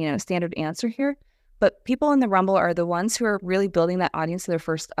standard answer here. But people in the Rumble are the ones who are really building that audience to their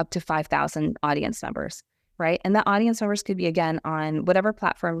first up to 5,000 audience members, right? And that audience members could be, again, on whatever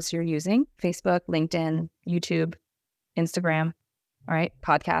platforms you're using: Facebook, LinkedIn, YouTube, Instagram, all right,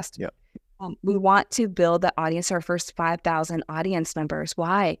 podcast. Yep. We want to build that audience to our first 5,000 audience members.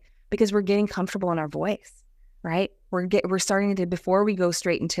 Why? Because we're getting comfortable in our voice, right? We're starting to, before we go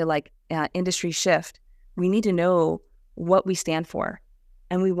straight into industry shift, we need to know what we stand for.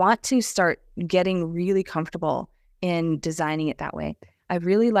 And we want to start getting really comfortable in designing it that way. I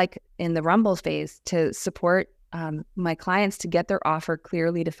really like in the Rumble phase to support my clients to get their offer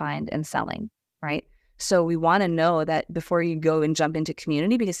clearly defined and selling, right? So we want to know that before you go and jump into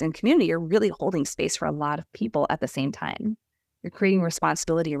community, because in community, you're really holding space for a lot of people at the same time. You're creating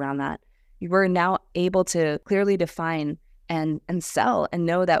responsibility around that. We're now able to clearly define and sell and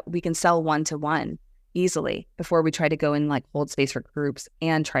know that we can sell one-to-one easily before we try to go and like hold space for groups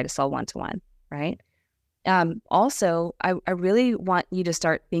and try to sell one-to-one, right? Also, I really want you to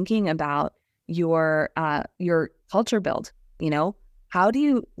start thinking about your culture build. How do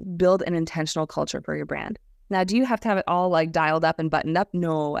you build an intentional culture for your brand? Now, do you have to have it all like dialed up and buttoned up?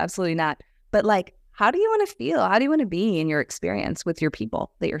 No, absolutely not. But like, how do you want to feel? How do you want to be in your experience with your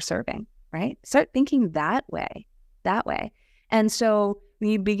people that you're serving, right? Start thinking that way. And so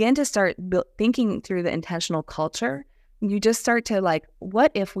when you begin to start thinking through the intentional culture, you just start to like,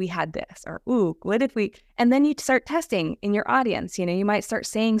 what if we had this? Or, ooh, what if we, and then you start testing in your audience. You might start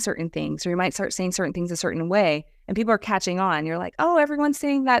saying certain things, or you might start saying certain things a certain way, and people are catching on. You're like, oh, everyone's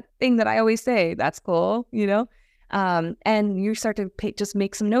saying that thing that I always say. That's cool, and you start to just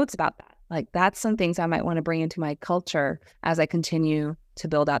make some notes about that. Like, that's some things I might want to bring into my culture as I continue to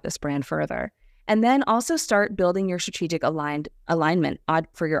build out this brand further. And then also start building your strategic alignment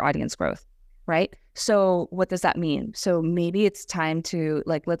for your audience growth, right? So what does that mean? So maybe it's time to,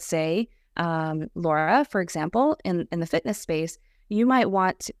 like, let's say, Laura, for example, in the fitness space, you might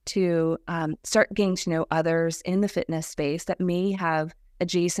want to start getting to know others in the fitness space that may have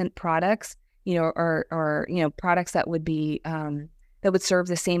adjacent products, or products that would be that would serve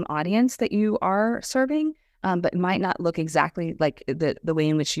the same audience that you are serving, but might not look exactly like the way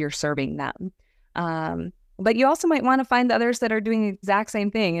in which you're serving them. But you also might want to find others that are doing the exact same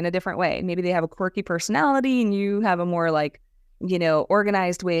thing in a different way. Maybe they have a quirky personality and you have a more like,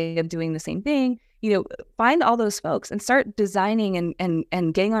 organized way of doing the same thing. Find all those folks and start designing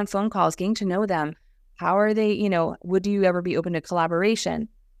and getting on phone calls, getting to know them. How are they, would you ever be open to collaboration?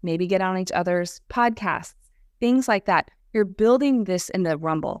 Maybe get on each other's podcasts, things like that. You're building this in the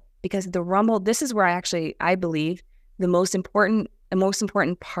Rumble, because the Rumble, this is where I believe the most important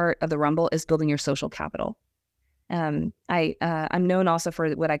part of the Rumble is building your social capital. I'm known also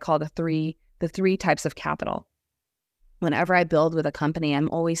for what I call the three types of capital. Whenever I build with a company, I'm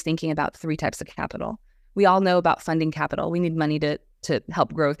always thinking about 3 types of capital. We all know about funding capital. We need money to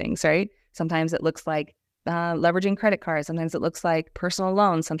help grow things, right? Sometimes it looks like leveraging credit cards. Sometimes it looks like personal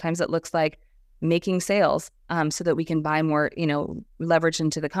loans. Sometimes it looks like making sales so that we can buy more, leverage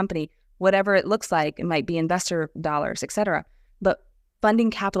into the company. Whatever it looks like, it might be investor dollars, et cetera. But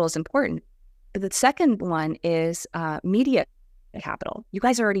funding capital is important. But the second one is media capital. You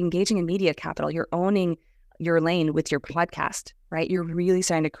guys are already engaging in media capital. You're owning your lane with your podcast, right? You're really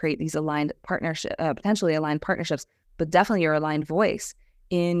starting to create these potentially aligned partnerships, but definitely your aligned voice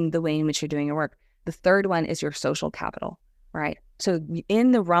in the way in which you're doing your work. The third one is your social capital, right? So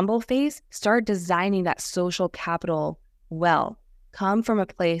in the Rumble phase, start designing that social capital well. Come from a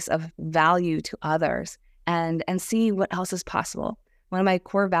place of value to others and see what else is possible. One of my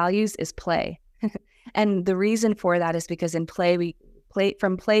core values is play. And the reason for that is because in play,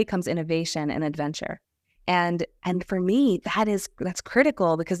 from play comes innovation and adventure. And for me, that's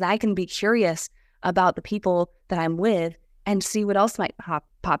critical, because I can be curious about the people that I'm with and see what else might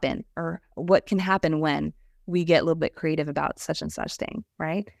pop in, or what can happen when we get a little bit creative about such and such thing,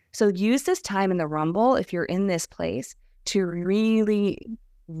 right? So use this time in the Rumble, if you're in this place, to really,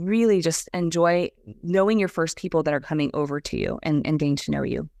 really just enjoy knowing your first people that are coming over to you and getting to know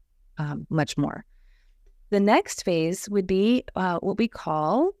you much more. The next phase would be what we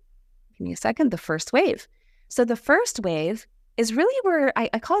call, give me a second, the first wave. So the first wave is really where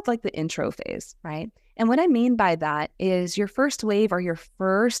I call it like the intro phase, right? And what I mean by that is your first wave are your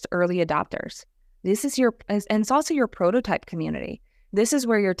first early adopters. This is and it's also your prototype community. This is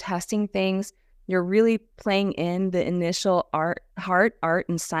where you're testing things. You're really playing in the initial art,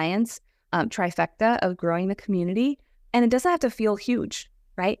 and science trifecta of growing the community. And it doesn't have to feel huge,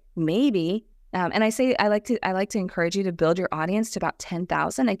 right? Maybe, and I like to encourage you to build your audience to about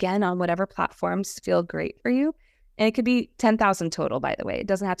 10,000, again, on whatever platforms feel great for you. And it could be 10,000 total, by the way. It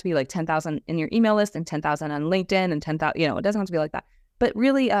doesn't have to be like 10,000 in your email list and 10,000 on LinkedIn and 10,000, it doesn't have to be like that. But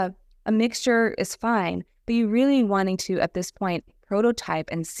really a mixture is fine. But you really wanting to, at this point, prototype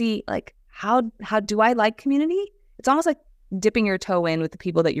and see like, how do I like community? It's almost like dipping your toe in with the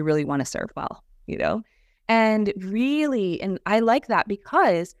people that you really want to serve well, And really, and I like that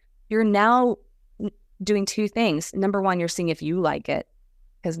because you're now doing 2 things. Number one, you're seeing if you like it,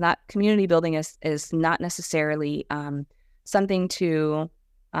 because not community building is not necessarily something to,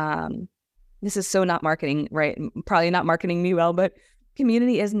 this is so not marketing, right? Probably not marketing me well, but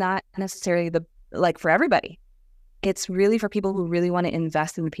community is not necessarily for everybody. It's really for people who really want to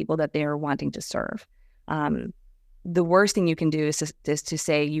invest in the people that they are wanting to serve. The worst thing you can do is to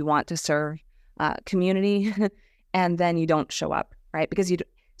say you want to serve community and then you don't show up, right?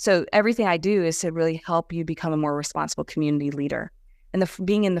 So everything I do is to really help you become a more responsible community leader. And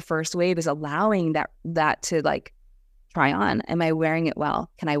being in the first wave is allowing that to like try on. Am I wearing it well?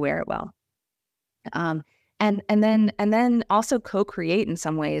 Can I wear it well? And then also co-create in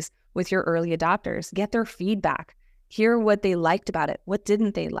some ways with your early adopters. Get their feedback. Hear what they liked about it. What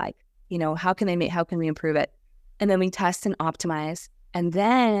didn't they like? How can we improve it? And then we test and optimize. And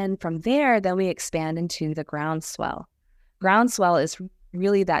then from there, then we expand into the groundswell. Groundswell is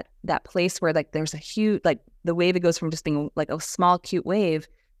really that place where like there's a huge, like the wave, it goes from just being like a small, cute wave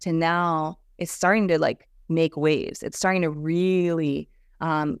to now it's starting to like make waves. It's starting to really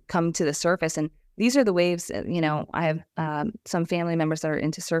come to the surface. And these are the waves, I have some family members that are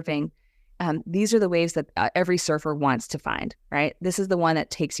into surfing. These are the waves that every surfer wants to find, right? This is the one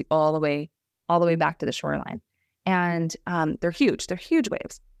that takes you all the way back to the shoreline. And they're huge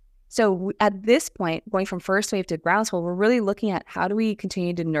waves. So at this point, going from first wave to groundswell, we're really looking at how do we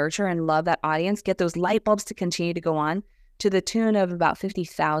continue to nurture and love that audience, get those light bulbs to continue to go on to the tune of about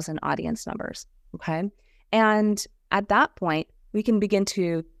 50,000 audience numbers, okay? And at that point, we can begin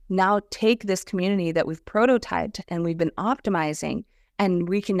to now take this community that we've prototyped and we've been optimizing, and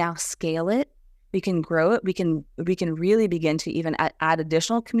we can now scale it. We can grow it. We can really begin to even add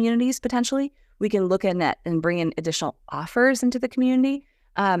additional communities potentially. We can look at that and bring in additional offers into the community.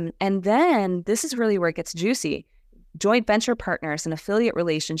 And then this is really where it gets juicy. Joint venture partners and affiliate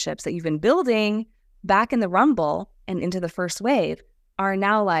relationships that you've been building back in the Rumble and into the first wave are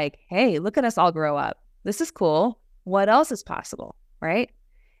now like, hey, look at us all grow up. This is cool. What else is possible, right?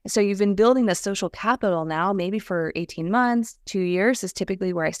 So you've been building the social capital now, maybe for 18 months, 2 years is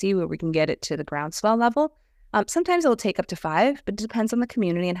typically where I see where we can get it to the groundswell level. Sometimes it'll take up to 5, but it depends on the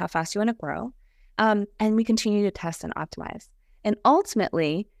community and how fast you want to grow. And we continue to test and optimize. And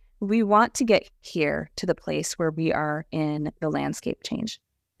ultimately, we want to get here to the place where we are in the landscape change.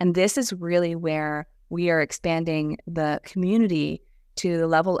 And this is really where we are expanding the community to the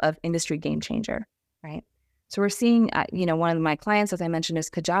level of industry game changer, right? So we're seeing, one of my clients, as I mentioned, is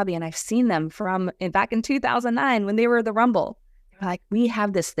Kajabi, and I've seen them back in 2009 when they were the Rumble. They're like, we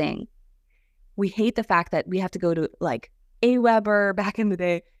have this thing. We hate the fact that we have to go to like Aweber back in the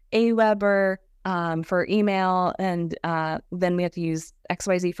day, Aweber for email, and then we have to use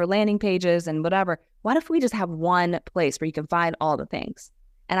XYZ for landing pages and whatever. What if we just have one place where you can find all the things?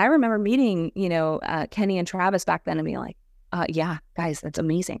 And I remember meeting, Kenny and Travis back then and being like, yeah, guys, that's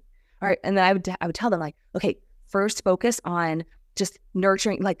amazing. All right. And then I would tell them like, okay, first focus on just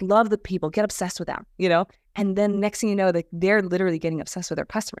nurturing, like love the people, get obsessed with them, and then next thing you know, they're literally getting obsessed with their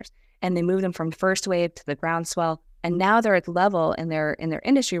customers, and they move them from first wave to the groundswell. And now they're at the level in their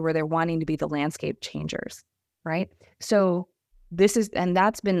industry where they're wanting to be the landscape changers, right? So it's a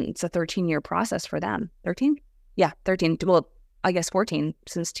 13-year process for them. 13? Yeah, 13. Well, I guess 14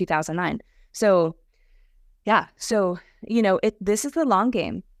 since 2009. So yeah, so, this is the long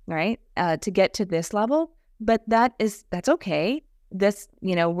game, right? To get to this level, but that's okay. This,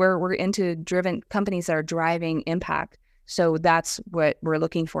 we're into driven companies that are driving impact. So that's what we're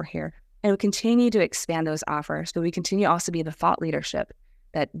looking for here. And we continue to expand those offers, but we continue also to be the thought leadership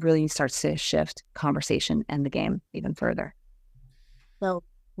that really starts to shift conversation and the game even further. So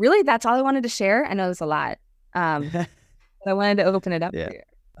really, that's all I wanted to share. I know there's a lot, but I wanted to open it up for you.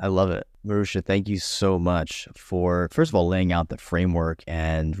 I love it. Maruxa, thank you so much for, first of all, laying out the framework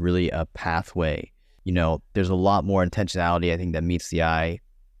and really a pathway. There's a lot more intentionality, I think, that meets the eye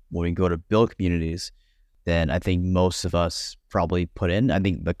when we go to build communities than I think most of us probably put in. I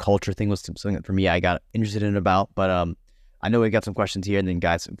think the culture thing was something that for me I got interested in about, but I know we got some questions here, and then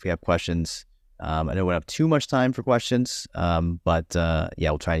guys, if we have questions, I know we don't have too much time for questions, but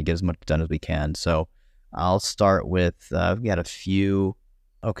we'll try to get as much done as we can. So I'll start with, we had a few.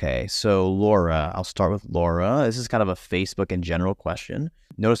 Okay, so Laura, I'll start with Laura. This is kind of a Facebook in general question.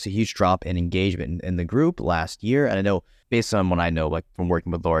 Noticed a huge drop in engagement in the group last year. And I know based on what I know, like from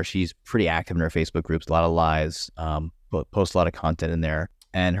working with Laura, she's pretty active in her Facebook groups, a lot of lives, posts a lot of content in there.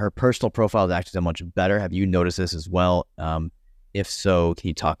 And her personal profile is actually so much better. Have you noticed this as well? If so, can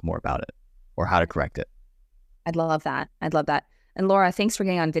you talk more about it or how to correct it? I'd love that. And Laura, thanks for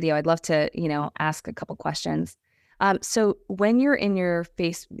getting on video. I'd love to, ask a couple questions. So when you're in your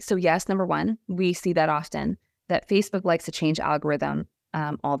so yes, number one, we see that often, that Facebook likes to change algorithm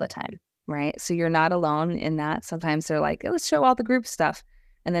all the time, right? So you're not alone in that. Sometimes they're like, let's show all the group stuff.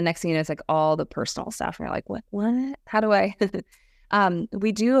 And then next thing you know, it's like all the personal stuff. And you're like, what? How do I?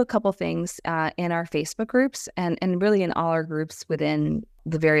 We do a couple things in our Facebook groups and really in all our groups within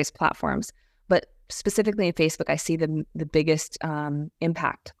the various platforms. But specifically in Facebook, I see the biggest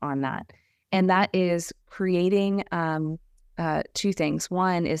impact on that. And that is creating two things.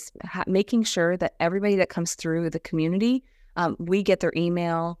 One is making sure that everybody that comes through the community, we get their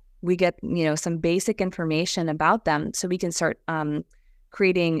email, we get some basic information about them, so we can start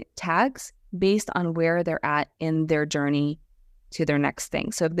creating tags based on where they're at in their journey to their next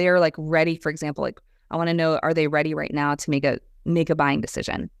thing. So if they're like ready, for example, like I want to know, are they ready right now to make a buying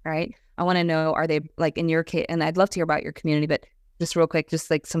decision, right? I want to know, are they, like in your case, and I'd love to hear about your community, but just real quick,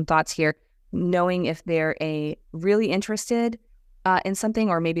 just like some thoughts here, knowing if they're really interested in something,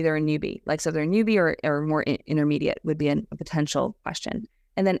 or maybe they're a newbie. Like, so if they're a newbie or more intermediate would be a potential question.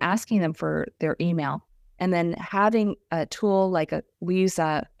 And then asking them for their email, and then having a tool we use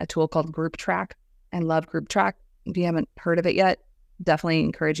a tool called Group Track. I love Group Track. If you haven't heard of it yet, definitely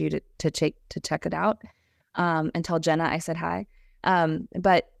encourage you to check it out. And tell Jenna I said hi.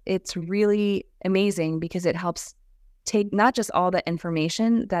 But it's really amazing because it helps take not just all the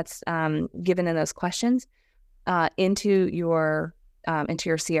information that's given in those questions into your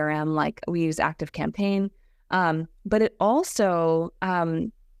CRM. Like we use ActiveCampaign, but it also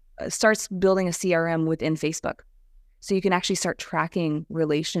starts building a CRM within Facebook, so you can actually start tracking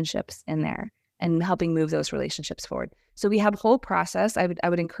relationships in there and helping move those relationships forward. So we have a whole process. I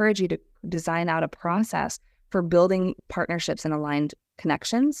would encourage you to design out a process for building partnerships and aligned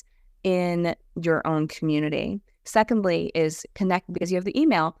connections in your own community. Secondly is connect, because you have the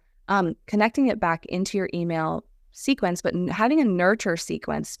email, connecting it back into your email sequence, but having a nurture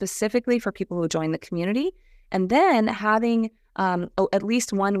sequence specifically for people who join the community, and then having at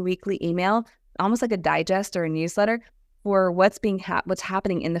least one weekly email, almost like a digest or a newsletter for what's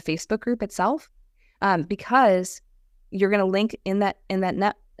happening in the Facebook group itself, because you're going to link in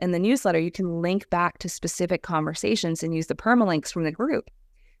the newsletter. You can link back to specific conversations and use the permalinks from the group.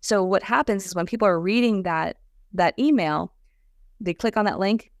 So what happens is when people are reading that email, they click on that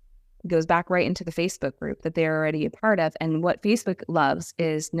link, it goes back right into the Facebook group that they're already a part of. And what Facebook loves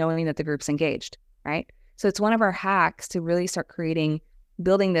is knowing that the group's engaged, right? So it's one of our hacks to really start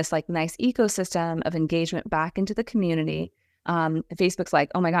building this like nice ecosystem of engagement back into the community. Facebook's like,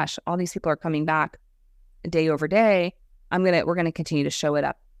 oh my gosh, all these people are coming back day over day. We're gonna continue to show it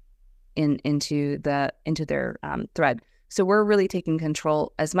up into their thread. So we're really taking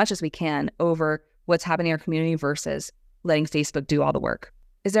control as much as we can over what's happening in our community versus letting Facebook do all the work.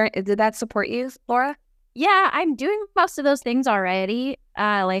 Did that support you, Laura? Yeah, I'm doing most of those things already.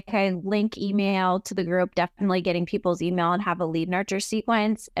 Like I link email to the group, definitely getting people's email and have a lead nurture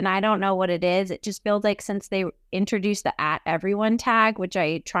sequence. And I don't know what it is. It just feels like since they introduced the @everyone tag, which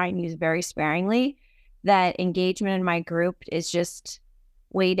I try and use very sparingly, that engagement in my group is just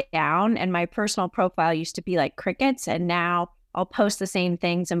way down. And my personal profile used to be like crickets, and now I'll post the same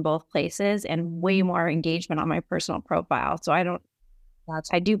things in both places and way more engagement on my personal profile. So I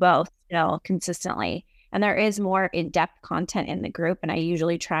do both still consistently. And there is more in-depth content in the group, and I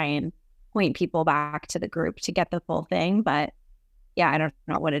usually try and point people back to the group to get the full thing. But yeah, I don't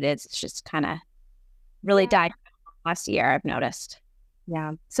know what it is. It's just kind of really died last year, I've noticed.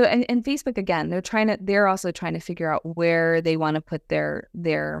 Yeah. So and Facebook, again, they're also trying to figure out where they want to put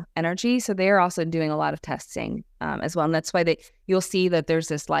their energy. So they're also doing a lot of testing as well. And that's why you'll see that there's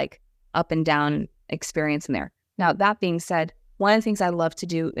this like up and down experience in there. Now, that being said, one of the things I love to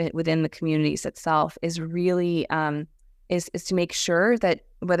do within the communities itself is really is to make sure that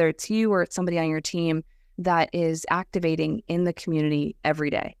whether it's you or it's somebody on your team that is activating in the community every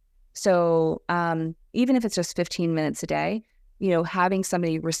day. So even if it's just 15 minutes a day, having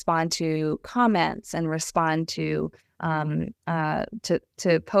somebody respond to comments and respond to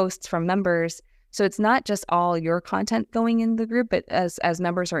posts from members. So it's not just all your content going in the group, but as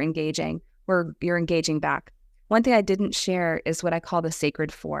members are engaging, you're engaging back. One thing I didn't share is what I call the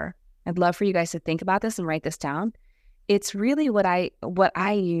sacred four. I'd love for you guys to think about this and write this down. It's really what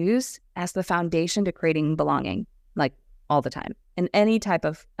I use as the foundation to creating belonging, like all the time, in any type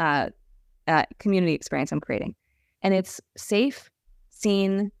of community experience I'm creating. And it's safe,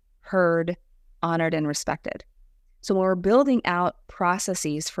 seen, heard, honored, and respected. So when we're building out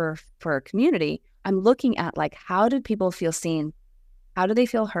processes for a community, I'm looking at like, how do people feel seen? How do they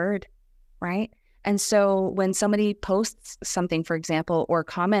feel heard, right? And so when somebody posts something, for example, or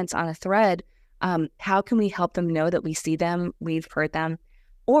comments on a thread, how can we help them know that we see them, we've heard them?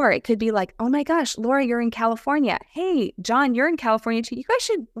 Or it could be like, oh my gosh, Laura, you're in California. Hey, John, you're in California too. You guys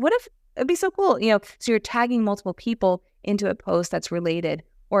should, what if, it'd be so cool. So you're tagging multiple people into a post that's related.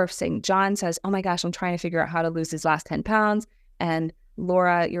 Or if saying John says, oh my gosh, I'm trying to figure out how to lose these last 10 pounds. and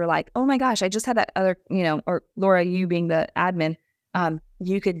Laura, you're like, oh my gosh, I just had that other, or Laura, you being the admin,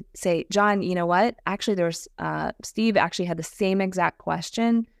 you could say, John, you know what? Actually, there's Steve actually had the same exact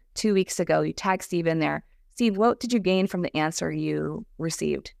question 2 weeks ago. You tag Steve in there. Steve, what did you gain from the answer you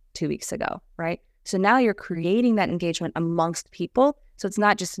received 2 weeks ago, right? So now you're creating that engagement amongst people. So it's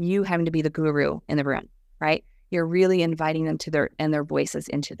not just you having to be the guru in the room, right? You're really inviting them to their voices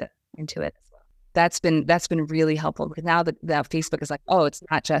into it as well. That's been really helpful because now the Facebook is like, oh, it's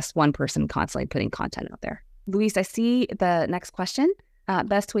not just one person constantly putting content out there. Luis, I see the next question.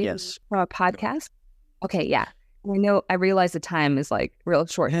 Best way from a podcast. Okay, yeah. I realize the time is like real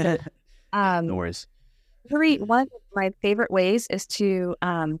short. So, no worries. One of my favorite ways is to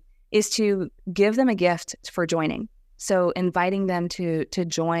give them a gift for joining. So inviting them to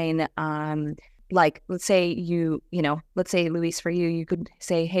join, like let's say let's say Luis, for you could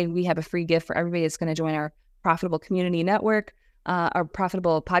say, hey, we have a free gift for everybody that's going to join our profitable community network, our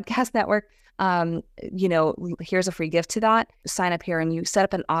profitable podcast network. Here's a free gift to that. Sign up here and you set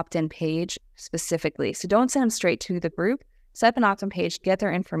up an opt-in page specifically. So don't send them straight to the group. Set up an opt-in page, get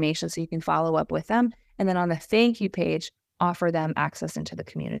their information so you can follow up with them. And then on the thank you page, offer them access into the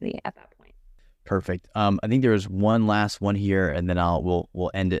community at that point. Perfect. I think there's one last one here, and then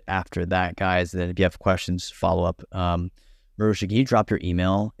we'll end it after that, guys. And then if you have questions, follow up. Maruxa, can you drop your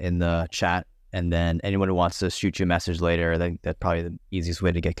email in the chat? And then anyone who wants to shoot you a message later, I think that's probably the easiest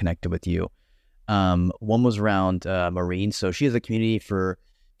way to get connected with you. One was around Maureen. So she has a community for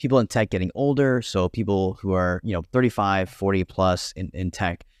people in tech getting older. So people who are, 35, 40 plus in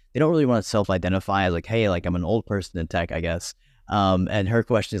tech, they don't really want to self-identify as like, hey, like I'm an old person in tech, I guess. And her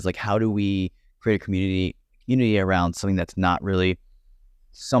question is like, how do we create a community around something that's not really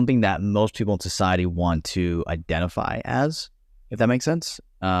something that most people in society want to identify as, if that makes sense?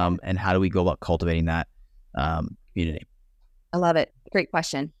 And how do we go about cultivating that community? I love it. Great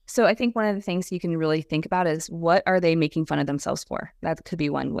question. So I think one of the things you can really think about is what are they making fun of themselves for? That could be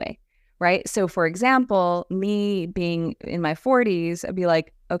one way, right? So for example, me being in my 40s, I'd be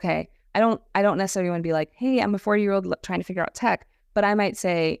like, okay, I don't necessarily want to be like, hey, I'm a 40-year-old trying to figure out tech, but I might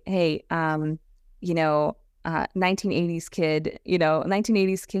say, hey, 1980s kid,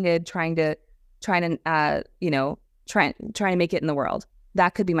 1980s kid trying to make it in the world.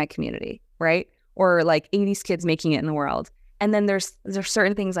 That could be my community, right? Or like 80s kids making it in the world. And then there's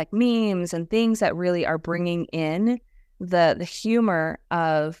certain things like memes and things that really are bringing in the humor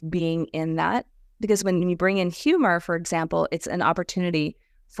of being in that. Because when you bring in humor, for example, it's an opportunity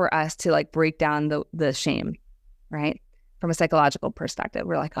for us to like break down the shame, right? From a psychological perspective,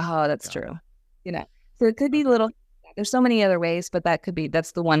 we're like, oh, that's true. So it could be there's so many other ways, but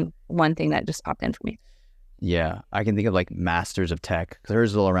that's the one thing that just popped in for me. Yeah. I can think of like masters of tech.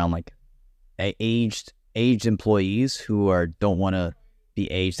 There's all around like aged employees who don't want to be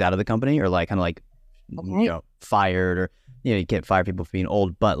aged out of the company, or like kind of like, fired, or, you can't fire people for being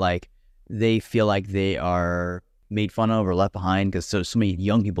old, but like they feel like they are made fun of or left behind because so many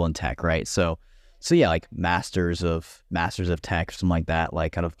young people in tech, right? So yeah, like masters of tech, or something like that,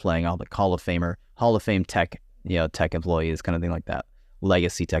 like kind of playing all the Hall of Fame tech, tech employees, kind of thing like that.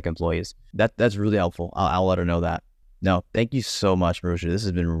 Legacy tech employees. That's really helpful. I'll let her know that. No, thank you so much, Maruxa. This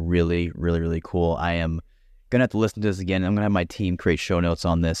has been really, really, really cool. I am gonna have to listen to this again. I'm gonna have my team create show notes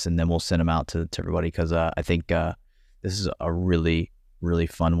on this, and then we'll send them out to everybody, because I think this is a really, really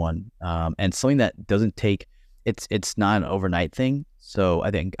fun one, and something that doesn't take. It's not an overnight thing. So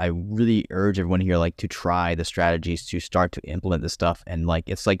I think I really urge everyone here like to try the strategies to start to implement this stuff, and like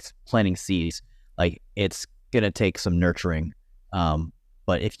it's like planting seeds. Like it's gonna take some nurturing,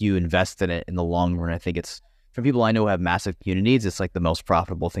 but if you invest in it in the long run, I think it's. For people I know who have massive communities, it's like the most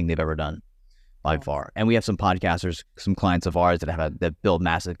profitable thing they've ever done by far. And we have some podcasters, some clients of ours that build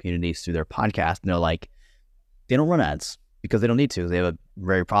massive communities through their podcast, and they're like, they don't run ads because they don't need to. They have a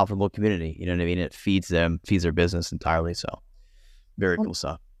very profitable community. You know what I mean? It feeds their business entirely. So very cool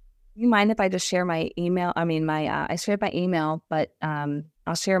stuff. Do you mind if I just share my email? I mean, I shared my email, but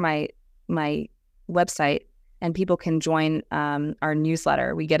I'll share my website, and people can join our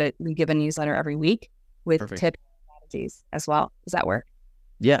newsletter. We give a newsletter every week with tips and strategies as well. Does that work?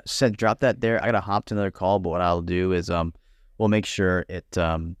 Yeah, drop that there. I gotta hop to another call, but what I'll do is we'll make sure it's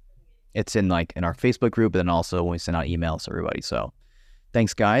in our Facebook group, and then also when we send out emails to everybody. So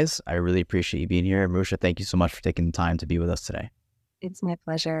thanks, guys. I really appreciate you being here. Maruxa, thank you so much for taking the time to be with us today. It's my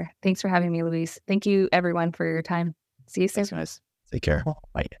pleasure. Thanks for having me, Luis. Thank you, everyone, for your time. See you soon. Thanks, guys. Take care.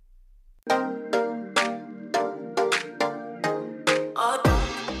 Bye.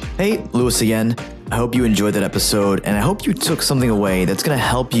 Hey, Luis again. I hope you enjoyed that episode, and I hope you took something away that's going to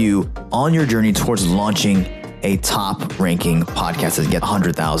help you on your journey towards launching a top ranking podcast that gets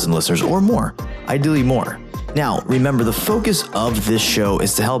 100,000 listeners or more, ideally more. Now, remember, the focus of this show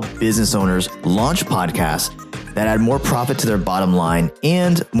is to help business owners launch podcasts that add more profit to their bottom line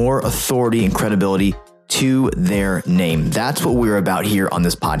and more authority and credibility to their name. That's what we're about here on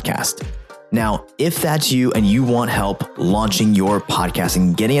this podcast. Now, if that's you and you want help launching your podcast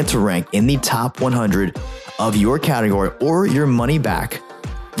and getting it to rank in the top 100 of your category or your money back,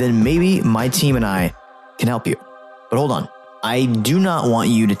 then maybe my team and I can help you. But hold on. I do not want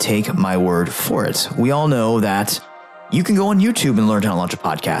you to take my word for it. We all know that you can go on YouTube and learn how to launch a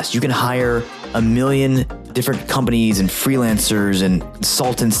podcast. You can hire a million different companies and freelancers and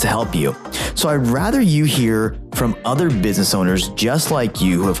consultants to help you. So I'd rather you hear from other business owners just like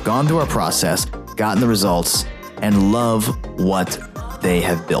you who have gone through our process, gotten the results, and love what they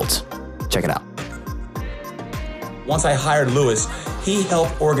have built. Check it out. Once I hired Lewis, he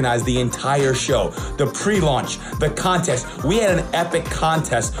helped organize the entire show, the pre-launch, the contest. We had an epic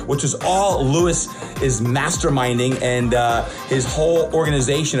contest, which was all Lewis is masterminding and his whole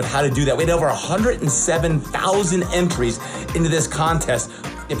organization of how to do that. We had over 107,000 entries into this contest.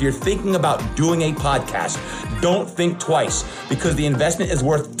 If you're thinking about doing a podcast, don't think twice, because the investment is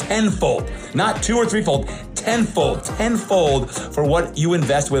worth tenfold, not two or threefold, tenfold for what you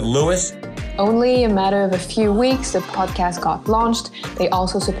invest with Lewis. Only a matter of a few weeks, the podcast got launched. They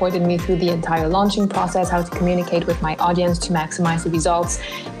also supported me through the entire launching process, how to communicate with my audience to maximize the results.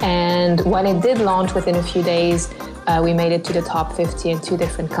 And when it did launch within a few days, we made it to the top 50 in 2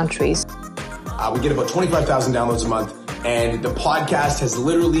 different countries. We get about 25,000 downloads a month, and the podcast has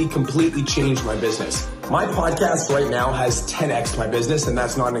literally completely changed my business. My podcast right now has 10x my business, and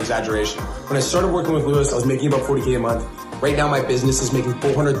that's not an exaggeration. When I started working with Lewis, I was making about $40K a month. Right now, my business is making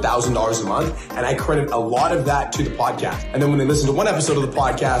 $400,000 a month, and I credit a lot of that to the podcast. And then when they listen to one episode of the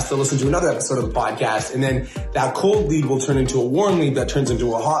podcast, they'll listen to another episode of the podcast, and then that cold lead will turn into a warm lead that turns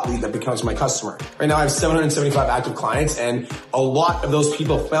into a hot lead that becomes my customer. Right now, I have 775 active clients, and a lot of those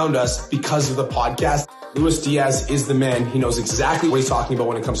people found us because of the podcast. Luis Diaz is the man. He knows exactly what he's talking about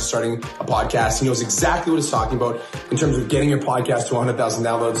when it comes to starting a podcast. He knows exactly what he's talking about in terms of getting your podcast to 100,000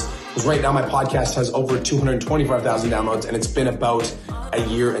 downloads. Because right now my podcast has over 225,000 downloads, and it's been about a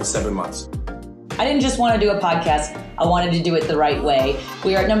year and 7 months. I didn't just want to do a podcast. I wanted to do it the right way.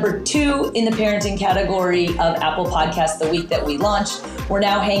 We are at number 2 in the parenting category of Apple Podcasts the week that we launched. We're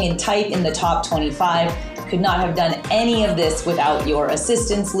now hanging tight in the top 25. Could not have done any of this without your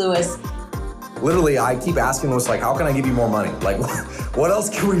assistance, Lewis. Literally, I keep asking Lewis, like, how can I give you more money? Like, what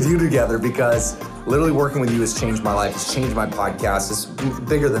else can we do together? Because literally working with you has changed my life. It's changed my podcast. It's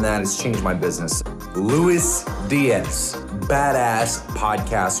bigger than that. It's changed my business. Luis Diaz, badass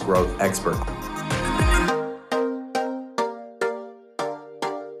podcast growth expert.